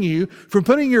preventing you from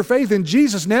putting your faith in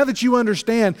Jesus now that you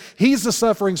understand he's the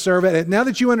suffering servant, and now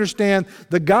that you understand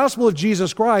the gospel of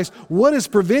Jesus Christ, what is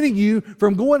preventing you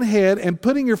from going ahead and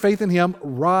putting your faith in him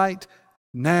right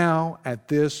now at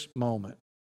this moment?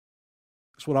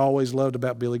 That's what I always loved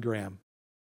about Billy Graham.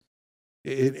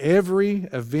 In every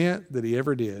event that he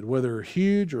ever did, whether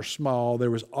huge or small, there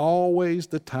was always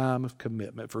the time of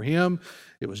commitment. For him,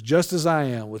 it was Just As I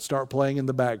Am would start playing in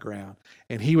the background.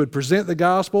 And he would present the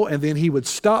gospel, and then he would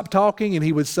stop talking, and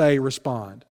he would say,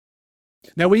 respond.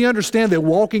 Now, we understand that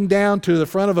walking down to the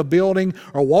front of a building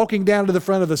or walking down to the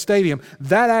front of a stadium,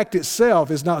 that act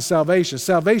itself is not salvation.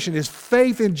 Salvation is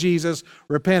faith in Jesus,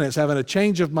 repentance, having a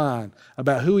change of mind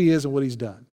about who he is and what he's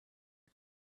done.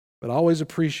 But I always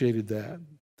appreciated that.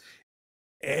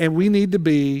 And we need to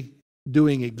be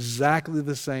doing exactly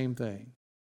the same thing.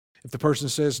 If the person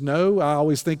says no, I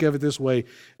always think of it this way.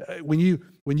 When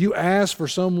you ask for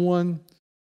someone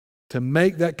to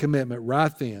make that commitment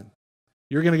right then,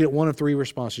 you're going to get one of three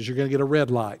responses. You're going to get a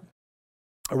red light.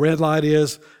 A red light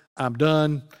is, I'm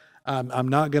done. I'm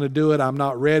not going to do it. I'm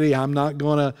not ready. I'm not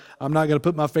going to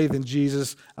put my faith in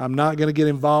Jesus. I'm not going to get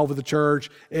involved with the church.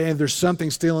 And there's something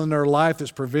still in their life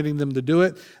that's preventing them to do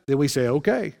it. Then we say,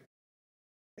 okay.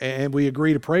 And we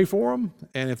agree to pray for them.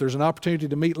 And if there's an opportunity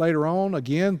to meet later on,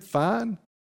 again, fine.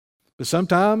 But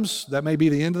sometimes that may be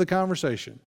the end of the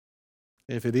conversation.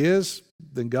 If it is,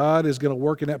 then God is going to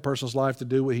work in that person's life to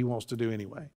do what he wants to do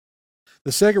anyway.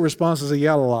 The second response is a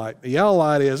yellow light. A yellow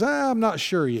light is, I'm not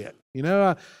sure yet.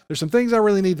 There's some things I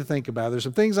really need to think about. There's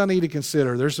some things I need to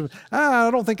consider.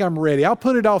 I don't think I'm ready. I'll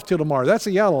put it off till tomorrow. That's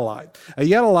a yellow light. A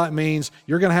yellow light means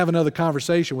you're going to have another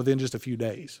conversation within just a few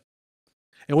days.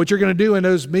 And what you're going to do in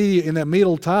that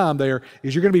middle time there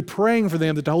is you're going to be praying for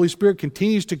them that the Holy Spirit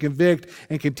continues to convict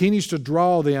and continues to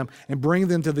draw them and bring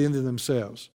them to the end of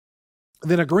themselves.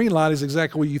 Then a green light is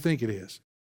exactly what you think it is.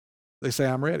 They say,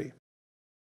 I'm ready.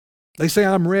 They say,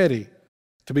 I'm ready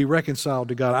to be reconciled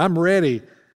to God. I'm ready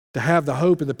to have the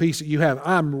hope and the peace that you have.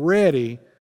 I'm ready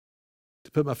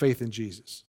to put my faith in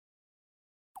Jesus.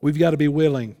 We've got to be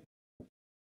willing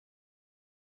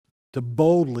to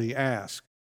boldly ask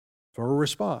for a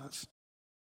response.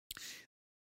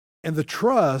 And the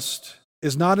trust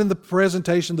is not in the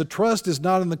presentation. The trust is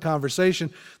not in the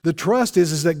conversation. The trust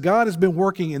is that God has been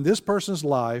working in this person's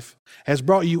life, has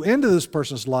brought you into this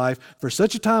person's life for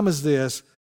such a time as this,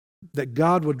 that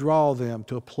God would draw them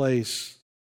to a place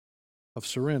of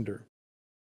surrender.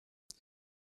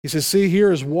 He says, see,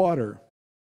 here is water.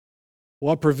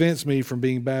 What prevents me from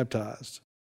being baptized?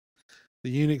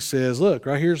 The eunuch says, look,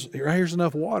 right here's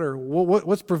enough water.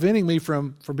 What's preventing me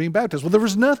from being baptized? Well, there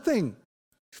was nothing.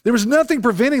 There was nothing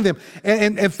preventing them.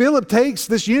 And Philip takes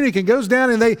this eunuch and goes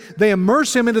down and they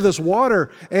immerse him into this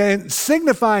water, and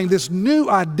signifying this new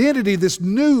identity, this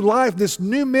new life, this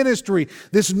new ministry,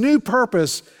 this new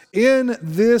purpose in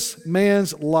this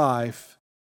man's life,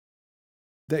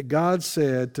 that God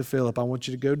said to Philip, I want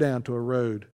you to go down to a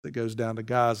road that goes down to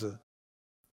Gaza.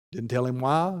 Didn't tell him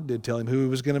why, didn't tell him who he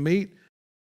was going to meet,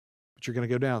 but you're going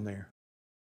to go down there.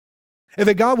 And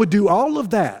that God would do all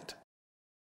of that.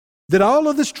 That all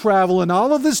of this travel and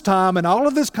all of this time and all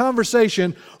of this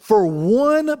conversation for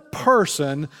one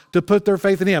person to put their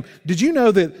faith in Him. Did you know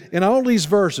that in all these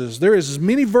verses, there is as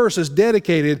many verses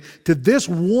dedicated to this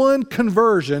one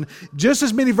conversion, just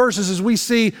as many verses as we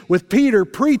see with Peter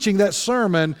preaching that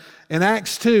sermon in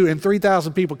Acts 2 and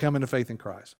 3,000 people coming to faith in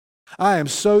Christ. I am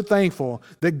so thankful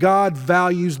that God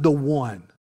values the one.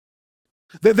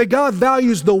 That God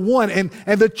values the one, and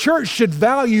the church should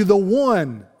value the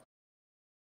one.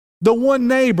 The one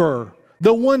neighbor,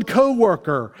 the one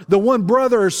coworker, the one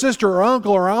brother or sister or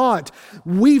uncle or aunt.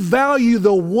 We value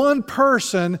the one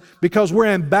person because we're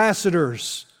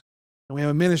ambassadors. And we have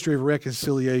a ministry of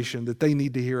reconciliation that they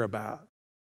need to hear about.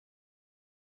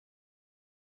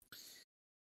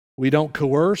 We don't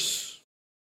coerce.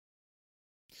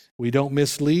 We don't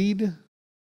mislead.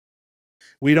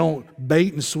 We don't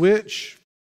bait and switch.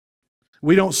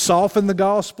 We don't soften the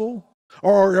gospel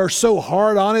or are so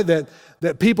hard on it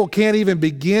that people can't even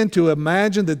begin to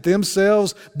imagine that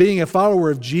themselves being a follower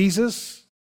of Jesus.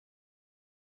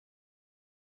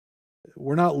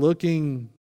 We're not looking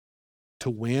to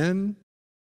win.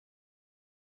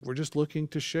 We're just looking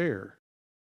to share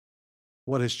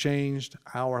what has changed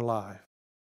our life.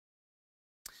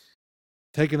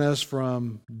 Taking us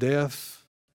from death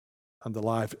unto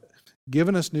life,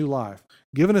 giving us new life,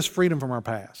 giving us freedom from our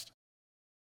past.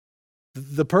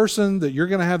 The person that you're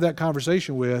going to have that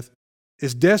conversation with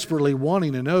is desperately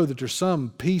wanting to know that there's some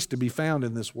peace to be found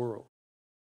in this world.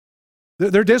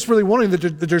 They're desperately wanting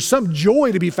that there's some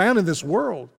joy to be found in this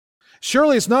world.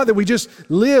 Surely it's not that we just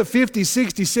live 50,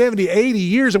 60, 70, 80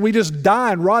 years and we just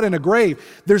die and rot in a grave.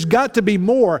 There's got to be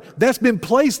more. That's been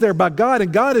placed there by God,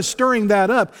 and God is stirring that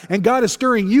up, and God is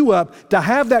stirring you up to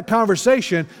have that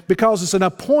conversation because it's an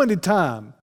appointed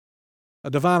time, a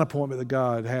divine appointment that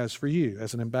God has for you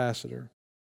as an ambassador.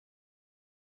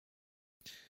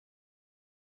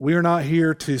 We are not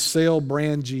here to sell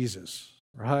brand Jesus,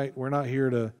 right? We're not here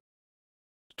to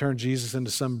turn Jesus into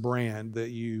some brand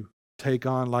that you take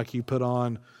on like you put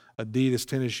on Adidas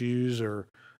tennis shoes or,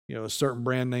 a certain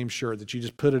brand name shirt that you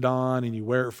just put it on and you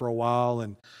wear it for a while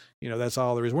and, that's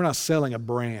all there is. We're not selling a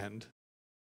brand.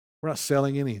 We're not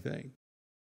selling anything.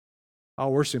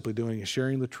 All we're simply doing is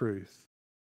sharing the truth,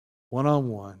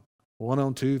 one-on-one,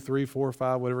 one-on-two, 3, 4,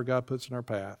 5, whatever God puts in our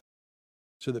path,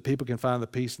 so that people can find the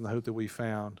peace and the hope that we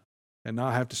found and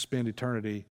not have to spend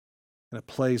eternity in a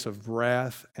place of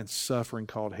wrath and suffering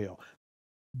called hell.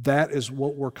 That is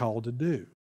what we're called to do.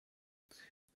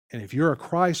 And if you're a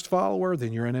Christ follower,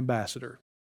 then you're an ambassador.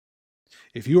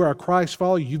 If you are a Christ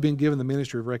follower, you've been given the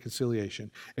ministry of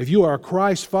reconciliation. If you are a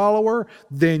Christ follower,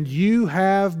 then you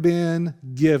have been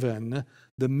given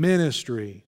the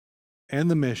ministry and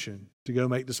the mission to go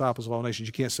make disciples of all nations.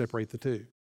 You can't separate the two.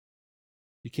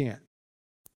 You can't.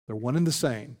 They're one and the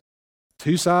same.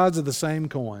 Two sides of the same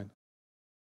coin.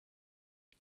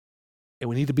 And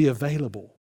we need to be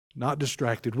available, not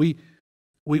distracted. We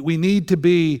need to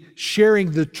be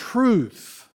sharing the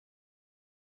truth,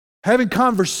 having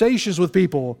conversations with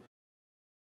people,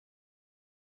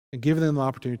 and giving them the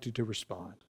opportunity to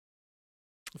respond.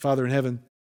 Father in heaven,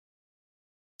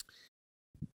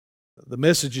 the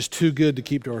message is too good to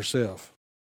keep to ourselves.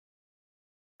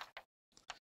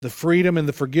 The freedom and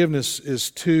the forgiveness is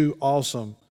too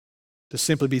awesome to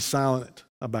simply be silent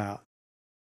about.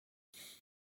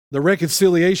 The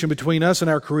reconciliation between us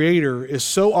and our Creator is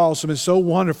so awesome and so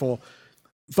wonderful.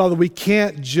 Father, we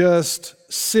can't just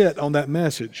sit on that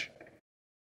message.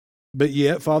 But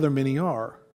yet, Father, many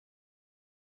are.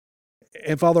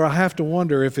 And Father, I have to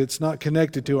wonder if it's not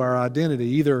connected to our identity,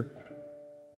 either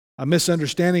a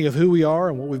misunderstanding of who we are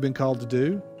and what we've been called to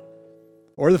do,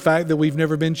 or the fact that we've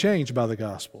never been changed by the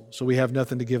gospel, so we have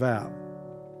nothing to give out.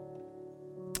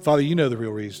 Father, you know the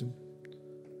real reason.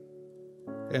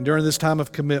 And during this time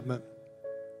of commitment,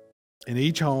 in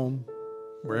each home,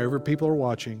 wherever people are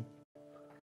watching,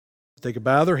 they could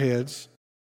bow their heads,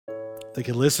 they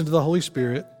could listen to the Holy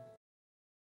Spirit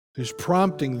who's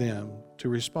prompting them to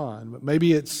respond. But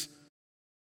maybe it's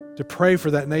to pray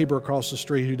for that neighbor across the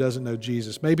street who doesn't know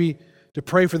Jesus. Maybe to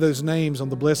pray for those names on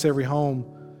the Bless Every Home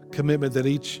commitment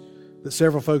that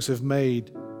several folks have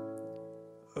made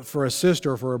for a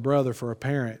sister, for a brother, for a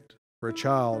parent, for a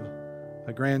child,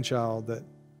 a grandchild that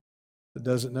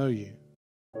doesn't know you.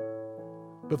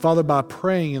 But Father, by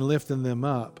praying and lifting them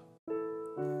up,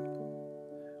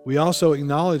 we also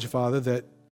acknowledge, Father, that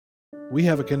we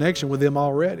have a connection with them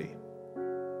already.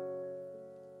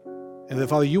 And that,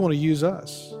 Father, you want to use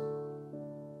us.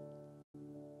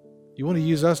 You want to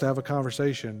use us to have a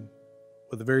conversation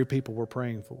with the very people we're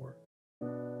praying for.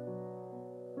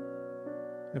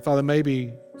 And Father,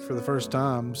 maybe for the first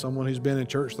time, someone who's been in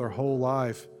church their whole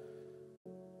life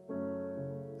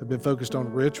have been focused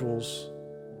on rituals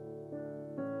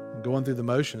and going through the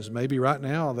motions. Maybe right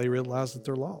now they realize that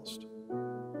they're lost.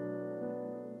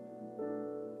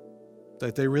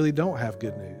 That they really don't have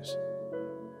good news.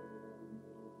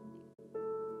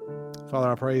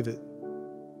 Father, I pray that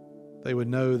they would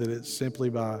know that it's simply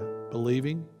by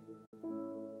believing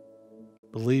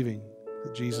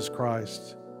that Jesus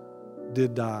Christ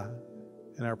did die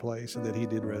in our place and that He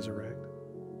did resurrect.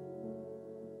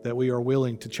 That we are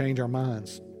willing to change our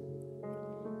minds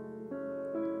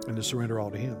and to surrender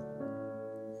all to Him.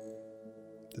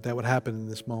 That would happen in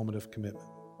this moment of commitment.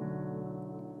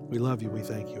 We love you. We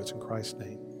thank you. It's in Christ's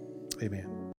name. Amen.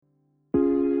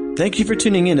 Thank you for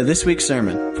tuning in to this week's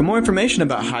sermon. For more information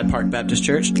about Hyde Park Baptist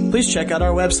Church, please check out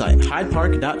our website,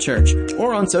 hydepark.church,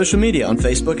 or on social media on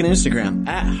Facebook and Instagram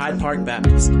 @Hyde Park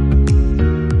Baptist.